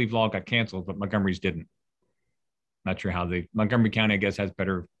sick leave law got canceled, but Montgomery's didn't. Not sure how Montgomery County, I guess, has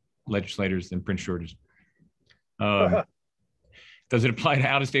better legislators than Prince George's. Does it apply to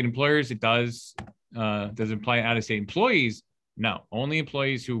out-of-state employers? It does. Does it apply to out-of-state employees? No, only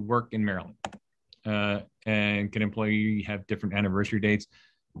employees who work in Maryland. And can employee have different anniversary dates?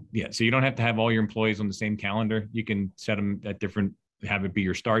 Yeah, so you don't have to have all your employees on the same calendar. You can set them at different, have it be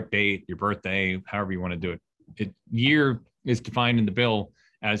your start date, your birthday, however you want to do it. Year is defined in the bill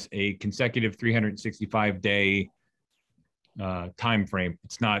as a consecutive 365-day time frame.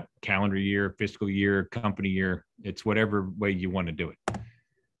 It's not calendar year, fiscal year, company year. It's whatever way you want to do it.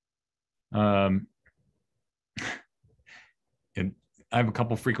 And I have a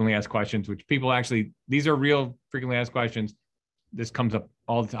couple frequently asked questions, which people actually, these are real frequently asked questions. This comes up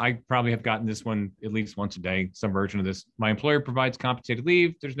all the time. I probably have gotten this one at least once a day, some version of this. My employer provides compensated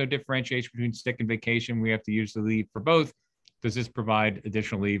leave. There's no differentiation between sick and vacation. We have to use the leave for both. Does this provide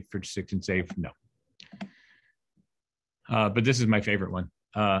additional leave for sick and safe? No. But this is my favorite one.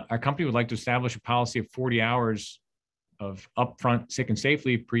 Our company would like to establish a policy of 40 hours of upfront sick and safe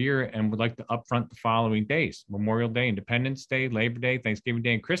leave per year, and would like to upfront the following days: Memorial Day, Independence Day, Labor Day, Thanksgiving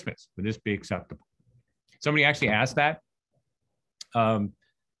Day, and Christmas. Would this be acceptable? Somebody actually asked that. The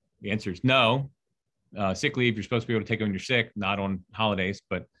answer is no. Sick leave, you're supposed to be able to take when you're sick, not on holidays.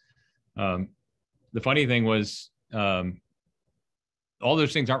 But the funny thing was, all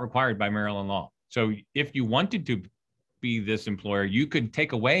those things aren't required by Maryland law. So if you wanted to be this employer, you could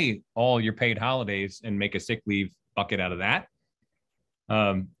take away all your paid holidays and make a sick leave bucket out of that.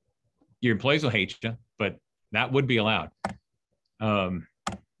 Your employees will hate you, but that would be allowed. And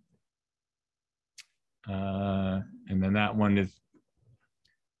then that one is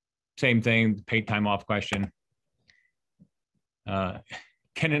same thing, paid time off question. Can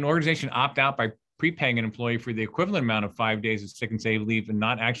an organization opt out by prepaying an employee for the equivalent amount of 5 days of sick and safe leave and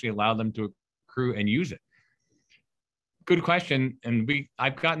not actually allow them to accrue and use it? Good question. And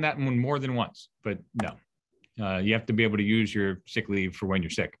I've gotten that one more than once, but no. You have to be able to use your sick leave for when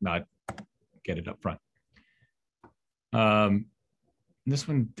you're sick, not get it up front. This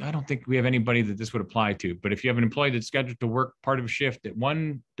one, I don't think we have anybody that this would apply to, but if you have an employee that's scheduled to work part of a shift at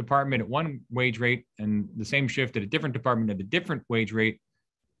one department at one wage rate and the same shift at a different department at a different wage rate,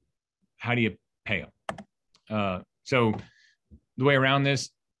 how do you pay So the way around this,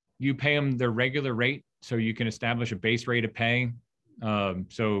 you pay them their regular rate, so you can establish a base rate of pay.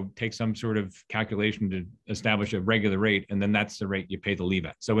 So take some sort of calculation to establish a regular rate, and then that's the rate you pay the leave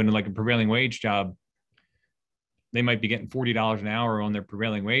at. So in like a prevailing wage job, they might be getting $40 an hour on their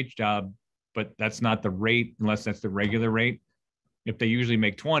prevailing wage job, but that's not the rate unless that's the regular rate. If they usually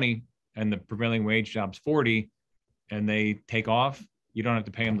make 20 and the prevailing wage job's 40 and they take off, you don't have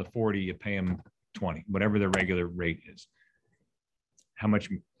to pay them the 40, you pay them 20, whatever the regular rate is. How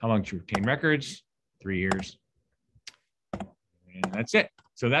long to retain records? 3 years. And that's it.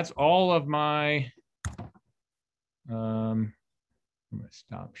 So that's all of my, I'm gonna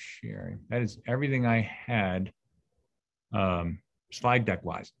stop sharing. That is everything I had slide deck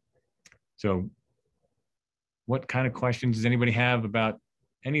wise. So what kind of questions does anybody have about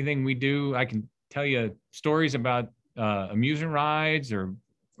anything we do? I can tell you stories about amusement rides or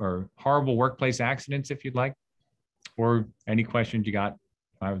horrible workplace accidents if you'd like, or any questions you got.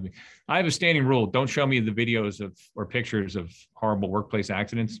 I have a standing rule. Don't show me the videos of or pictures of horrible workplace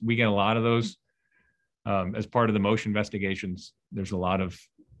accidents. We get a lot of those as part of the MOSH investigations. There's a lot of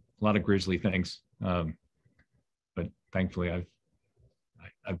grisly things, but thankfully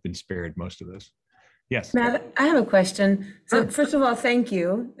I've been spared most of those. Yes, Matt, I have a question. So first of all, thank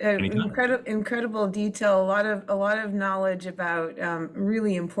you. Incredible detail. A lot of knowledge about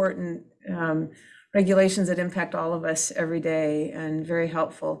really important regulations that impact all of us every day, and very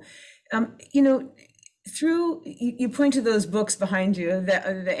helpful. You know, you point to those books behind you,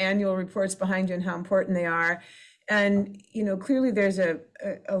 the annual reports behind you, and how important they are. And you know, clearly there's a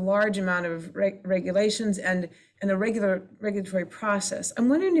large amount of regulations and a regulatory process. I'm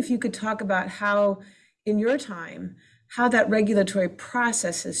wondering if you could talk about how, in your time, how that regulatory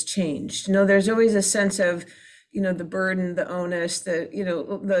process has changed. You know, there's always a sense of, you know, the burden, the onus,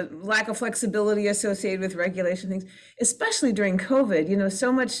 the lack of flexibility associated with regulation things, especially during COVID. You know,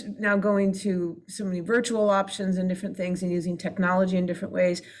 so much now going to so many virtual options and different things, and using technology in different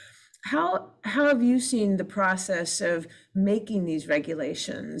ways. How have you seen the process of making these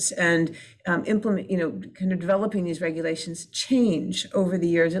regulations and implement, you know, kind of developing these regulations change over the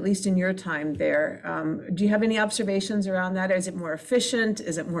years, at least in your time there? Do you have any observations around that? Is it more efficient?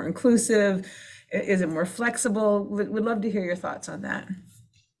 Is it more inclusive? Is it more flexible? Would love to hear your thoughts on that.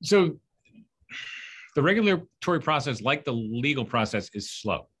 So the regulatory process, like the legal process, is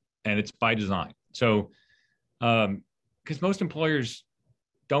slow, and it's by design. So because most employers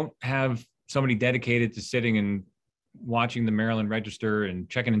don't have somebody dedicated to sitting and watching the Maryland Register and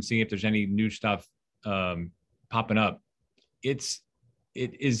checking and see if there's any new stuff popping up. It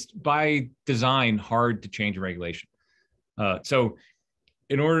is by design hard to change a regulation. So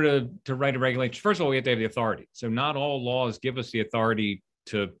in order to write a regulation, first of all, we have to have the authority. So not all laws give us the authority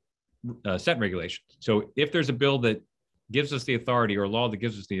to set regulations. So if there's a bill that gives us the authority, or a law that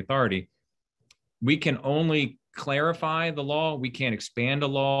gives us the authority, we can only clarify the law. We can't expand a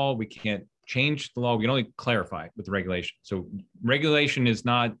law. We can't change the law. We can only clarify it with the regulation. So regulation is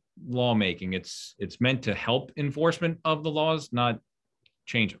not lawmaking. It's meant to help enforcement of the laws, not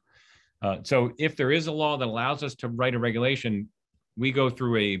change them. So if there is a law that allows us to write a regulation, we go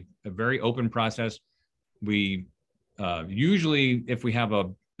through a very open process. We usually, if we have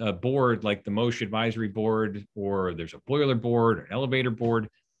a board like the MOSH advisory board, or there's a boiler board or an elevator board,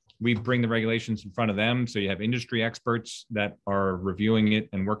 we bring the regulations in front of them. So you have industry experts that are reviewing it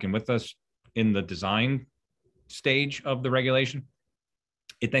and working with us in the design stage of the regulation.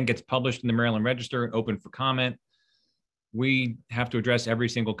 It then gets published in the Maryland Register, open for comment. We have to address every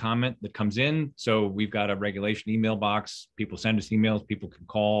single comment that comes in. So we've got a regulation email box. People send us emails, people can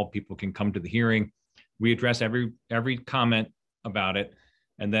call, people can come to the hearing. We address every comment about it.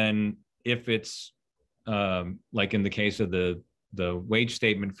 And then if it's like in the case of the wage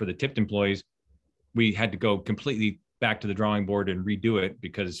statement for the tipped employees, we had to go completely back to the drawing board and redo it,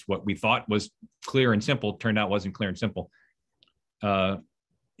 because what we thought was clear and simple turned out wasn't clear and simple.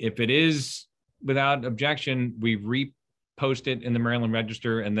 If it is without objection, we repost it in the Maryland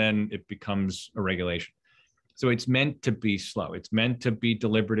Register, and then it becomes a regulation. So it's meant to be slow. It's meant to be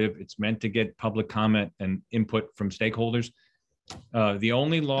deliberative. It's meant to get public comment and input from stakeholders. The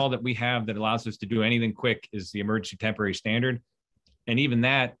only law that we have that allows us to do anything quick is the emergency temporary standard. And even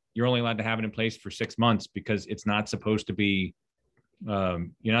that, you're only allowed to have it in place for 6 months, because it's not supposed to be, you're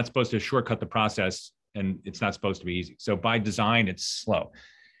not supposed to shortcut the process, and it's not supposed to be easy. So by design, it's slow.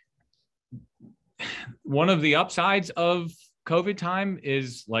 One of the upsides of COVID time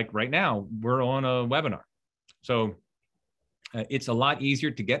is, like right now, we're on a webinar. So it's a lot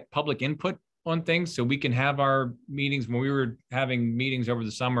easier to get public input on things, so we can have our meetings. When we were having meetings over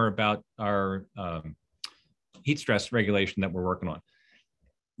the summer about our heat stress regulation that we're working on.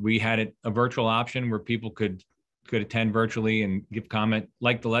 We had a virtual option where people could attend virtually and give comment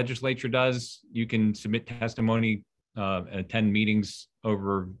like the legislature does. You can submit testimony and attend meetings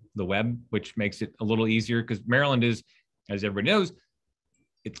over the web, which makes it a little easier because Maryland is, as everybody knows,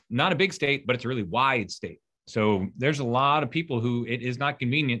 it's not a big state, but it's a really wide state. So there's a lot of people who it is not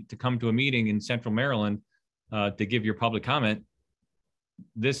convenient to come to a meeting in central Maryland to give your public comment.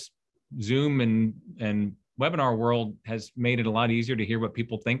 This Zoom and webinar world has made it a lot easier to hear what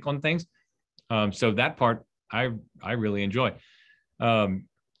people think on things. So that part I really enjoy.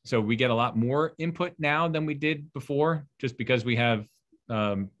 So we get a lot more input now than we did before, just because we have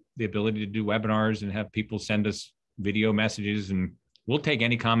the ability to do webinars and have people send us video messages, and we'll take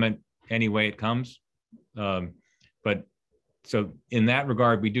any comment any way it comes. But so in that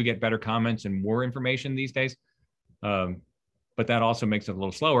regard, we do get better comments and more information these days. But that also makes it a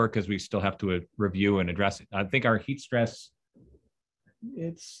little slower because we still have to review and address it. I think our heat stress,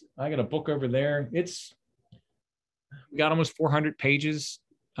 I got a book over there. We got almost 400 pages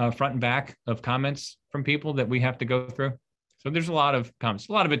front and back of comments from people that we have to go through. So there's a lot of comments.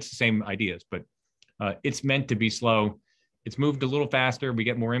 A lot of it's the same ideas, but it's meant to be slow. It's moved a little faster. We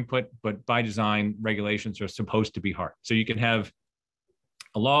get more input, but by design, regulations are supposed to be hard. So you can have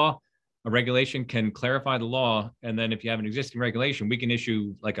a regulation can clarify the law. And then if you have an existing regulation, we can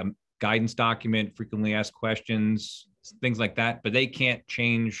issue like a guidance document, frequently asked questions, things like that, but they can't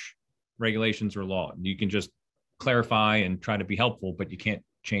change regulations or law. You can just clarify and try to be helpful, but you can't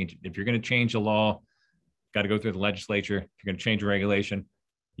change it. If you're going to change a law, got to go through the legislature. If you're going to change a regulation,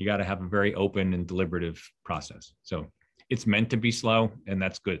 you got to have a very open and deliberative process. So it's meant to be slow, and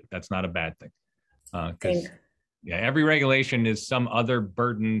that's good. That's not a bad thing. Because every regulation is some other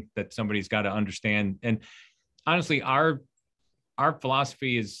burden that somebody's got to understand. And honestly, our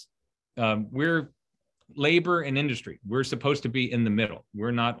philosophy is we're labor and industry. We're supposed to be in the middle.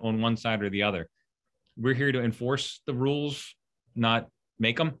 We're not on one side or the other. We're here to enforce the rules, not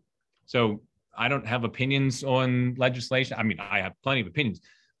make them. So I don't have opinions on legislation. I mean, I have plenty of opinions,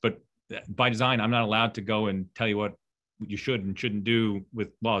 but by design, I'm not allowed to go and tell you what you should and shouldn't do with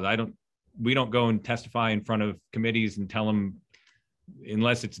laws. We don't go and testify in front of committees and tell them,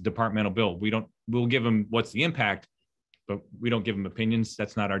 unless it's a departmental bill, we'll give them what's the impact, but we don't give them opinions.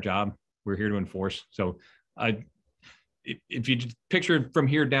 That's not our job. We're here to enforce. So if you just picture from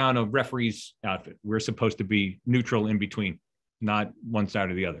here down a referee's outfit, we're supposed to be neutral in between, not one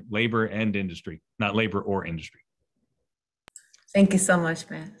side or the other, labor and industry, not labor or industry. Thank you so much,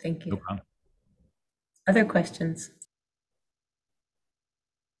 Matt. Thank you. No problem. Other questions?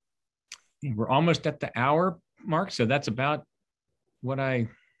 We're almost at the hour mark, so that's about what I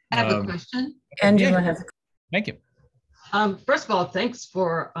have a question. Angela has. Thank you. First of all, thanks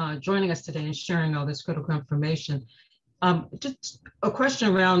for joining us today and sharing all this critical information. Just a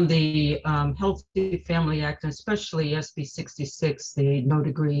question around the Healthy Family Act, and especially SB 66, the no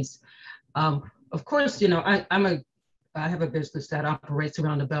degrees. Of course, you know, I have a business that operates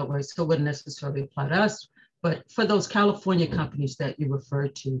around the Beltway, so it wouldn't necessarily apply to us. But for those California companies that you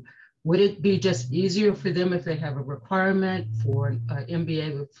referred to, would it be just easier for them if they have a requirement for an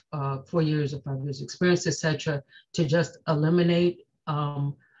MBA with 4 years or 5 years experience, et cetera, to just eliminate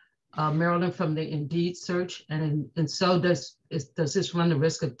Maryland from the Indeed search? And so does this run the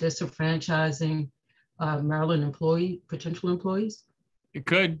risk of disenfranchising Maryland potential employees? It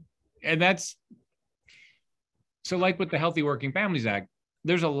could, and that's, so like with the Healthy Working Families Act,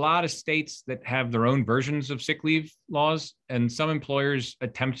 there's a lot of states that have their own versions of sick leave laws, and some employers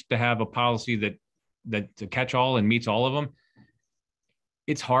attempt to have a policy that to catch all and meets all of them.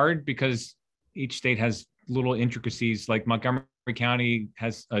 It's hard because each state has little intricacies. Like Montgomery County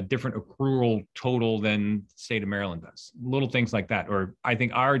has a different accrual total than the state of Maryland does. Little things like that. Or I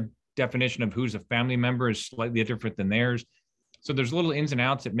think our definition of who's a family member is slightly different than theirs. So there's little ins and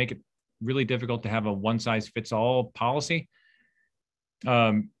outs that make it really difficult to have a one size fits all policy.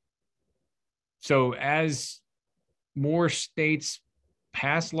 So as more states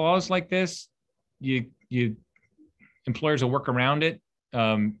pass laws like this, employers will work around it,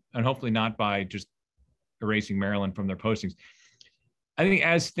 and hopefully not by just erasing Maryland from their postings. I think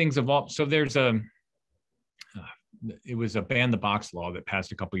as things evolve, so there's it was a ban the box law that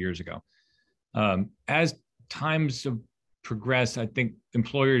passed a couple years ago. As times have progressed, I think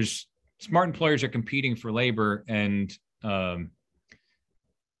smart employers are competing for labor, and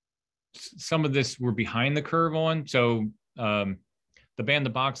some of this we're behind the curve on. So the ban the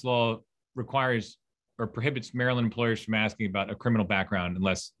box law requires or prohibits Maryland employers from asking about a criminal background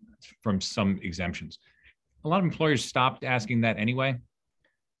unless from some exemptions. A lot of employers stopped asking that anyway,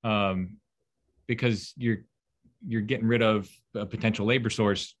 because you're getting rid of a potential labor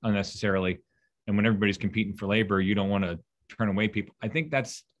source unnecessarily. And when everybody's competing for labor, you don't want to turn away people. I think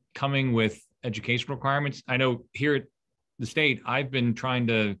that's coming with educational requirements. I know here at the state, I've been trying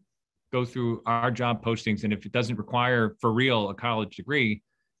to go through our job postings, and if it doesn't require for real a college degree,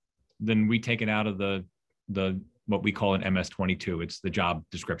 then we take it out of the what we call an MS-22. It's the job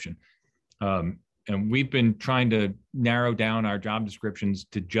description. And we've been trying to narrow down our job descriptions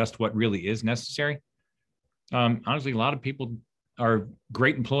to just what really is necessary. Honestly, a lot of people are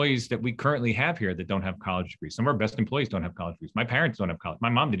great employees that we currently have here that don't have college degrees. Some of our best employees don't have college degrees. My parents don't have college. My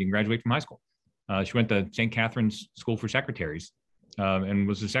mom didn't even graduate from high school. She went to St. Catherine's School for Secretaries and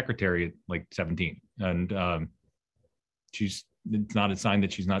was a secretary at like 17. And it's not a sign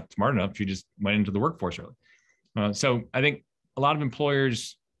that she's not smart enough. She just went into the workforce early. So I think a lot of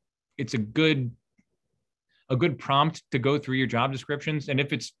employers, it's a good prompt to go through your job descriptions. And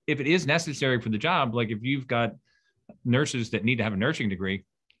if it is necessary for the job, like if you've got nurses that need to have a nursing degree,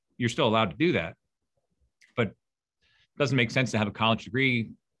 you're still allowed to do that. But it doesn't make sense to have a college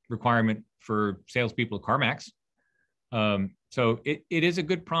degree requirement for salespeople at CarMax. So it is a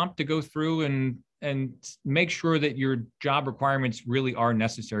good prompt to go through and make sure that your job requirements really are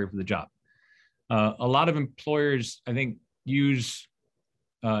necessary for the job. A lot of employers, I think, use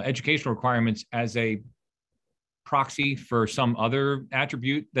educational requirements as a proxy for some other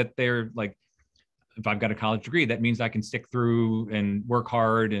attribute that they're like, if I've got a college degree, that means I can stick through and work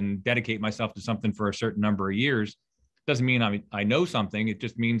hard and dedicate myself to something for a certain number of years. Doesn't mean I know something. It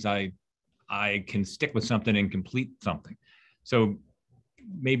just means I can stick with something and complete something. So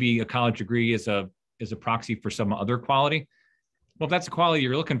maybe a college degree is a proxy for some other quality. Well, if that's the quality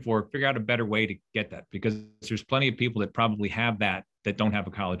you're looking for, figure out a better way to get that, because there's plenty of people that probably have that don't have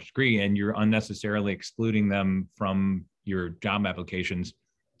a college degree, and you're unnecessarily excluding them from your job applications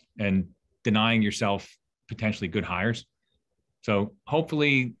and denying yourself potentially good hires. So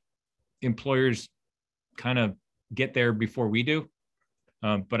hopefully employers kind of get there before we do.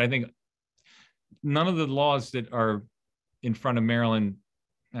 But I think none of the laws that are in front of Maryland,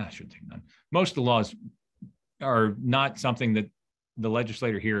 I shouldn't say none. Most of the laws are not something that the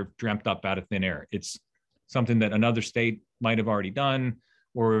legislator here dreamt up out of thin air. It's something that another state might have already done,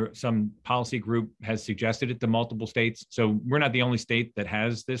 or some policy group has suggested it to multiple states. So we're not the only state that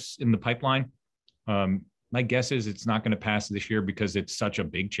has this in the pipeline. My guess is it's not going to pass this year because it's such a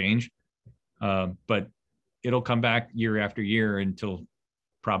big change, but it'll come back year after year until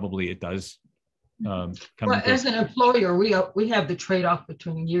probably it does. Well, as an employer, we have the trade-off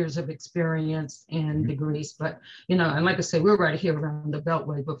between years of experience and degrees, but and like I say, we're right here around the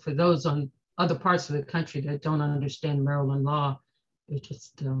Beltway. But for those on other parts of the country that don't understand Maryland law, it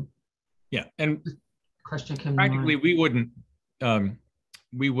just and question can practically we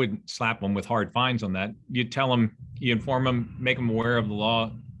wouldn't slap them with hard fines on that. You tell them, you inform them, make them aware of the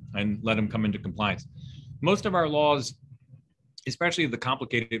law, and let them come into compliance. Most of our laws, especially the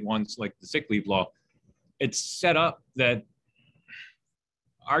complicated ones like the sick leave law, it's set up that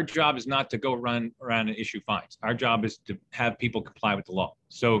our job is not to go run around and issue fines. Our job is to have people comply with the law.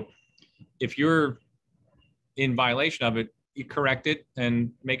 So if you're in violation of it, you correct it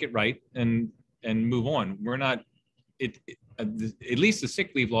and make it right and move on. We're not, at least the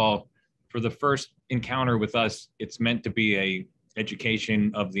sick leave law, for the first encounter with us, it's meant to be a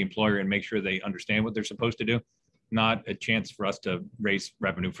education of the employer and make sure they understand what they're supposed to do, not a chance for us to raise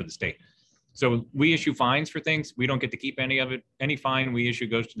revenue for the state. So we issue fines for things. We don't get to keep any of it. Any fine we issue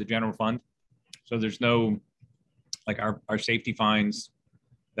goes to the general fund. So there's no, like our safety fines,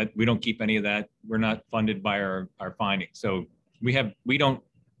 that we don't keep any of that. We're not funded by our findings. So we don't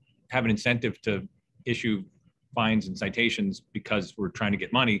have an incentive to issue fines and citations because we're trying to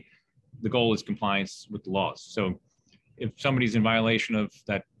get money. The goal is compliance with the laws. So if somebody's in violation of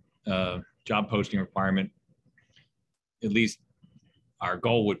that job posting requirement, at least our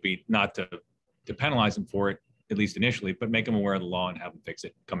goal would be not to penalize them for it, at least initially, but make them aware of the law and have them fix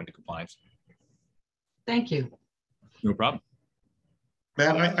it, come into compliance. Thank you. No problem.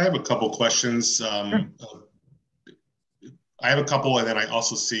 Matt, I have a couple questions. Sure. I have a couple, and then I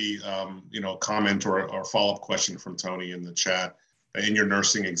also see, a comment or follow-up question from Tony in the chat. In your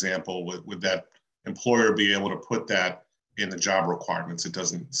nursing example, would that employer be able to put that in the job requirements? It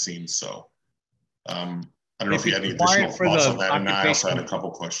doesn't seem so. I don't know if you had any additional thoughts on that, and I also had a couple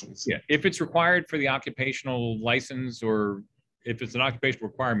questions. Yeah, if it's required for the occupational license, or if it's an occupational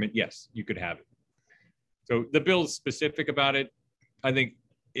requirement, yes, you could have it. So the bill is specific about it. I think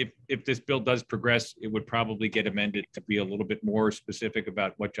if this bill does progress, it would probably get amended to be a little bit more specific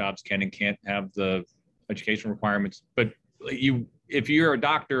about what jobs can and can't have the education requirements. But if you're a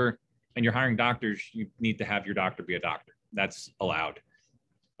doctor and you're hiring doctors, you need to have your doctor be a doctor. That's allowed.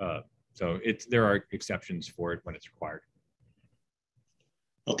 So there are exceptions for it when it's required.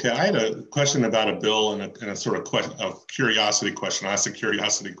 Okay, I had a question about a bill and a sort of question, a curiosity question. I'll ask a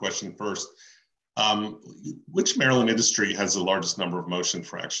curiosity question first. Which Maryland industry has the largest number of MOSH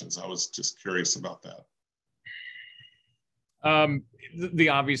infractions? I was just curious about that. The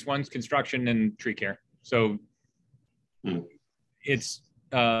obvious ones, construction and tree care. So it's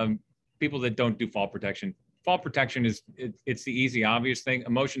people that don't do fall protection. Fall protection is, it's the easy, obvious thing. A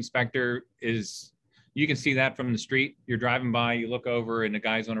MOSH inspector is, you can see that from the street. You're driving by, you look over and the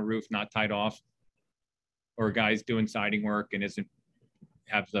guy's on a roof not tied off, or a guy's doing siding work and isn't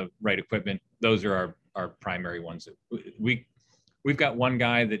have the right equipment. Those are our primary ones. We've got one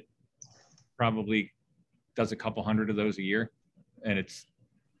guy that probably does a couple hundred of those a year, and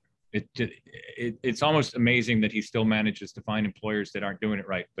it's almost amazing that he still manages to find employers that aren't doing it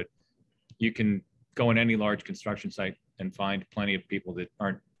right. But you can go on any large construction site and find plenty of people that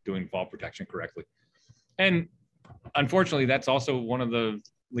aren't doing fall protection correctly. And unfortunately, that's also one of the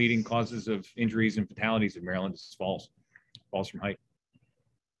leading causes of injuries and fatalities in Maryland is falls from height.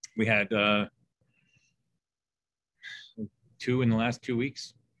 We had 2 in the last 2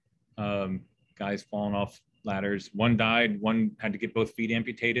 weeks, guys falling off ladders. One died, one had to get both feet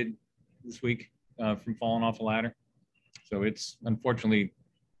amputated this week from falling off a ladder. So it's unfortunately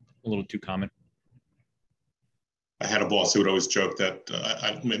a little too common. I had a boss who would always joke that,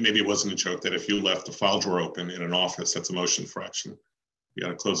 maybe it wasn't a joke, that if you left the file drawer open in an office, that's a MOSH infraction. You got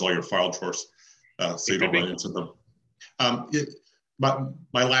to close all your file drawers so you don't run into them.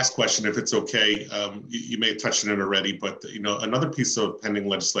 My last question, if it's okay, you may have touched on it already, but another piece of pending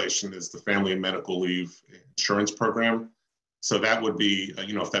legislation is the Family and Medical Leave Insurance Program. So that would be,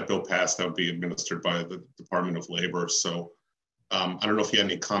 if that bill passed, that would be administered by the Department of Labor. So I don't know if you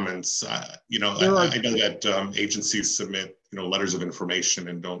had any comments. I know that agencies submit, letters of information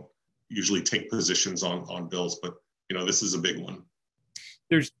and don't usually take positions on bills, but this is a big one.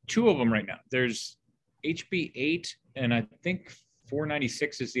 There's 2 of them right now. There's HB 8 and I think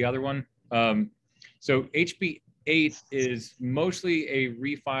 496 is the other one. So HB 8 is mostly a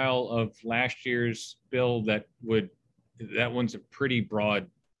refile of last year's bill that one's a pretty broad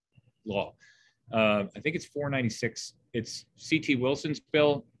law. I think it's 496. It's C.T. Wilson's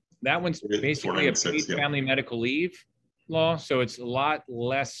bill. That one's basically a paid family medical leave law. So it's a lot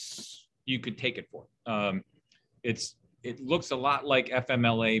less you could take it for. It looks a lot like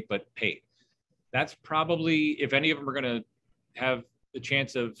FMLA, but paid. That's probably, if any of them are going to have the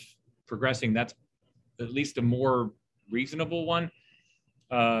chance of progressing, that's at least a more reasonable one.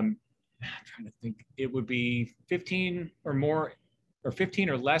 I'm trying to think. It would be 15 or more, or 15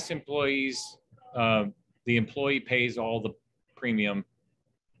 or less employees. The employee pays all the premium.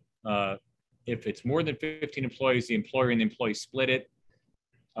 If it's more than 15 employees, the employer and the employee split it.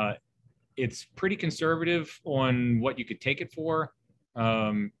 It's pretty conservative on what you could take it for,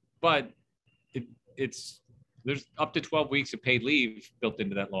 but there's up to 12 weeks of paid leave built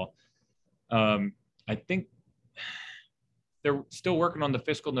into that law. I think they're still working on the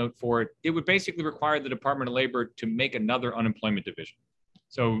fiscal note for it. It would basically require the Department of Labor to make another unemployment division.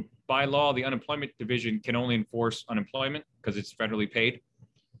 So by law, the unemployment division can only enforce unemployment because it's federally paid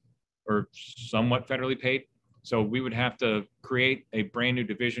or somewhat federally paid. So we would have to create a brand new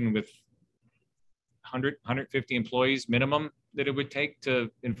division with 150 employees minimum that it would take to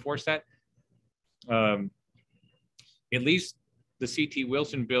enforce that. At least the C.T.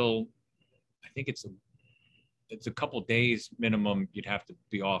 Wilson bill, I think it's a couple days minimum you'd have to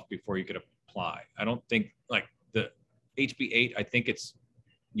be off before you could apply. I don't think, like the HB 8, I think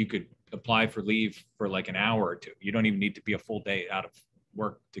you could apply for leave for like an hour or 2. You don't even need to be a full day out of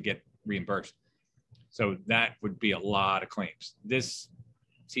work to get reimbursed. So that would be a lot of claims. This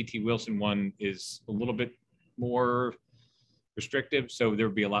C.T. Wilson one is a little bit more restrictive, so there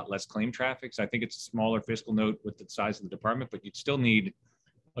would be a lot less claim traffic. So I think it's a smaller fiscal note with the size of the department, but you'd still need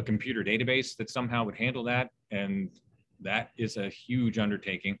a computer database that somehow would handle that, and that is a huge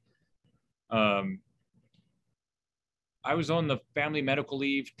undertaking. I was on the Family Medical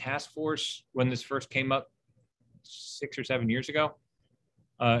Leave Task Force when this first came up 6 or 7 years ago,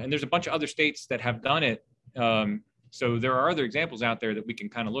 and there's a bunch of other states that have done it. So there are other examples out there that we can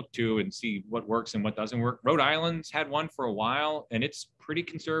kind of look to and see what works and what doesn't work. Rhode Island's had one for a while, and it's pretty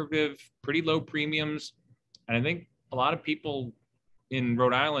conservative, pretty low premiums. And I think a lot of people in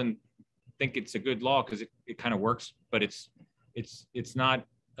Rhode Island think it's a good law because it kind of works, but it's not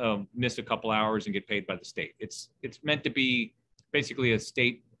miss a couple hours and get paid by the state. It's meant to be basically a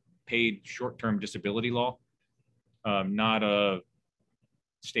state paid short-term disability law, not a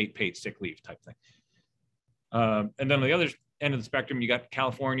state paid sick leave type thing. And then on the other end of the spectrum, you got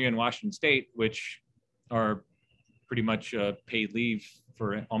California and Washington State, which are pretty much paid leave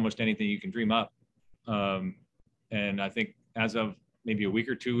for almost anything you can dream up. And I think as of maybe a week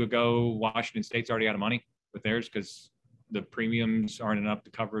or two ago, Washington State's already out of money with theirs because the premiums aren't enough to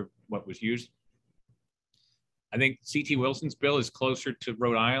cover what was used. I think C.T. Wilson's bill is closer to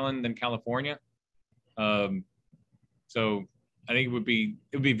Rhode Island than California. So I think it would be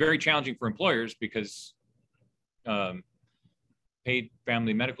very challenging for employers because paid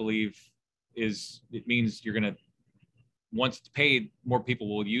family medical leave it means you're going to, once it's paid, more people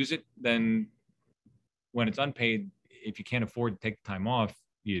will use it than when it's unpaid. If you can't afford to take the time off,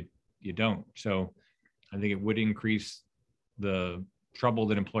 you don't. So I think it would increase the trouble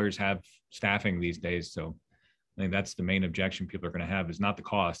that employers have staffing these days. So I think that's the main objection people are going to have is not the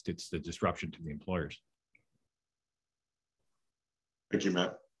cost, it's the disruption to the employers. Thank you,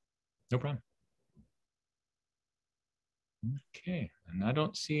 Matt. No problem. Okay, and I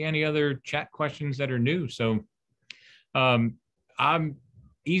don't see any other chat questions that are new. So I'm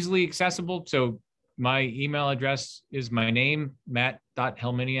easily accessible. So my email address is my name,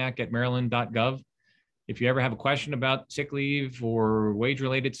 matt.helminiak@maryland.gov. If you ever have a question about sick leave or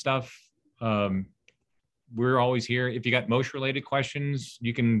wage-related stuff, we're always here. If you got MOSH-related questions,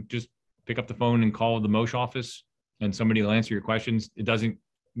 you can just pick up the phone and call the MOSH office and somebody will answer your questions. It doesn't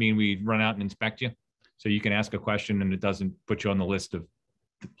mean we run out and inspect you. So you can ask a question and it doesn't put you on the list of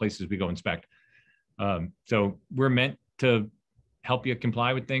the places we go inspect. So we're meant to help you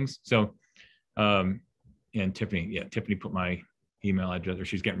comply with things. So, and Tiffany put my email address, or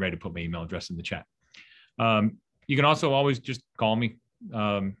she's getting ready to put my email address in the chat. You can also always just call me.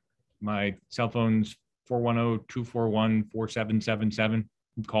 My cell phone's 410-241-4777.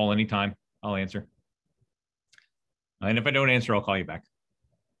 Call anytime, I'll answer. And if I don't answer, I'll call you back.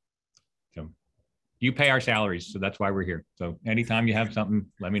 So you pay our salaries, so that's why we're here. So anytime you have something,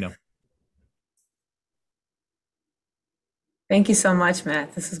 let me know. Thank you so much,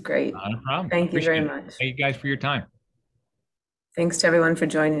 Matt. This is great. Not a problem. Thank you very much. Thank you guys for your time. Thanks to everyone for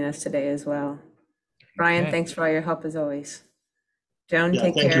joining us today as well. Brian, Okay. Thanks for all your help as always. Joan,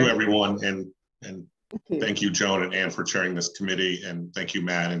 take care. Thank you, everyone. And thank you, Joan and Ann, for chairing this committee. And thank you,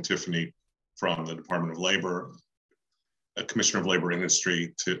 Matt and Tiffany from the Department of Labor, Commissioner of Labor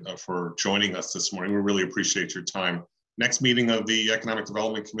Industry, for joining us this morning. We really appreciate your time. Next meeting of the Economic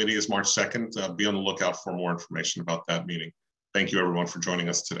Development Committee is March 2nd. Be on the lookout for more information about that meeting. Thank you, everyone, for joining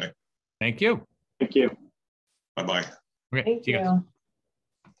us today. Thank you. Thank you. Bye-bye. Okay, Thank see you guys. you.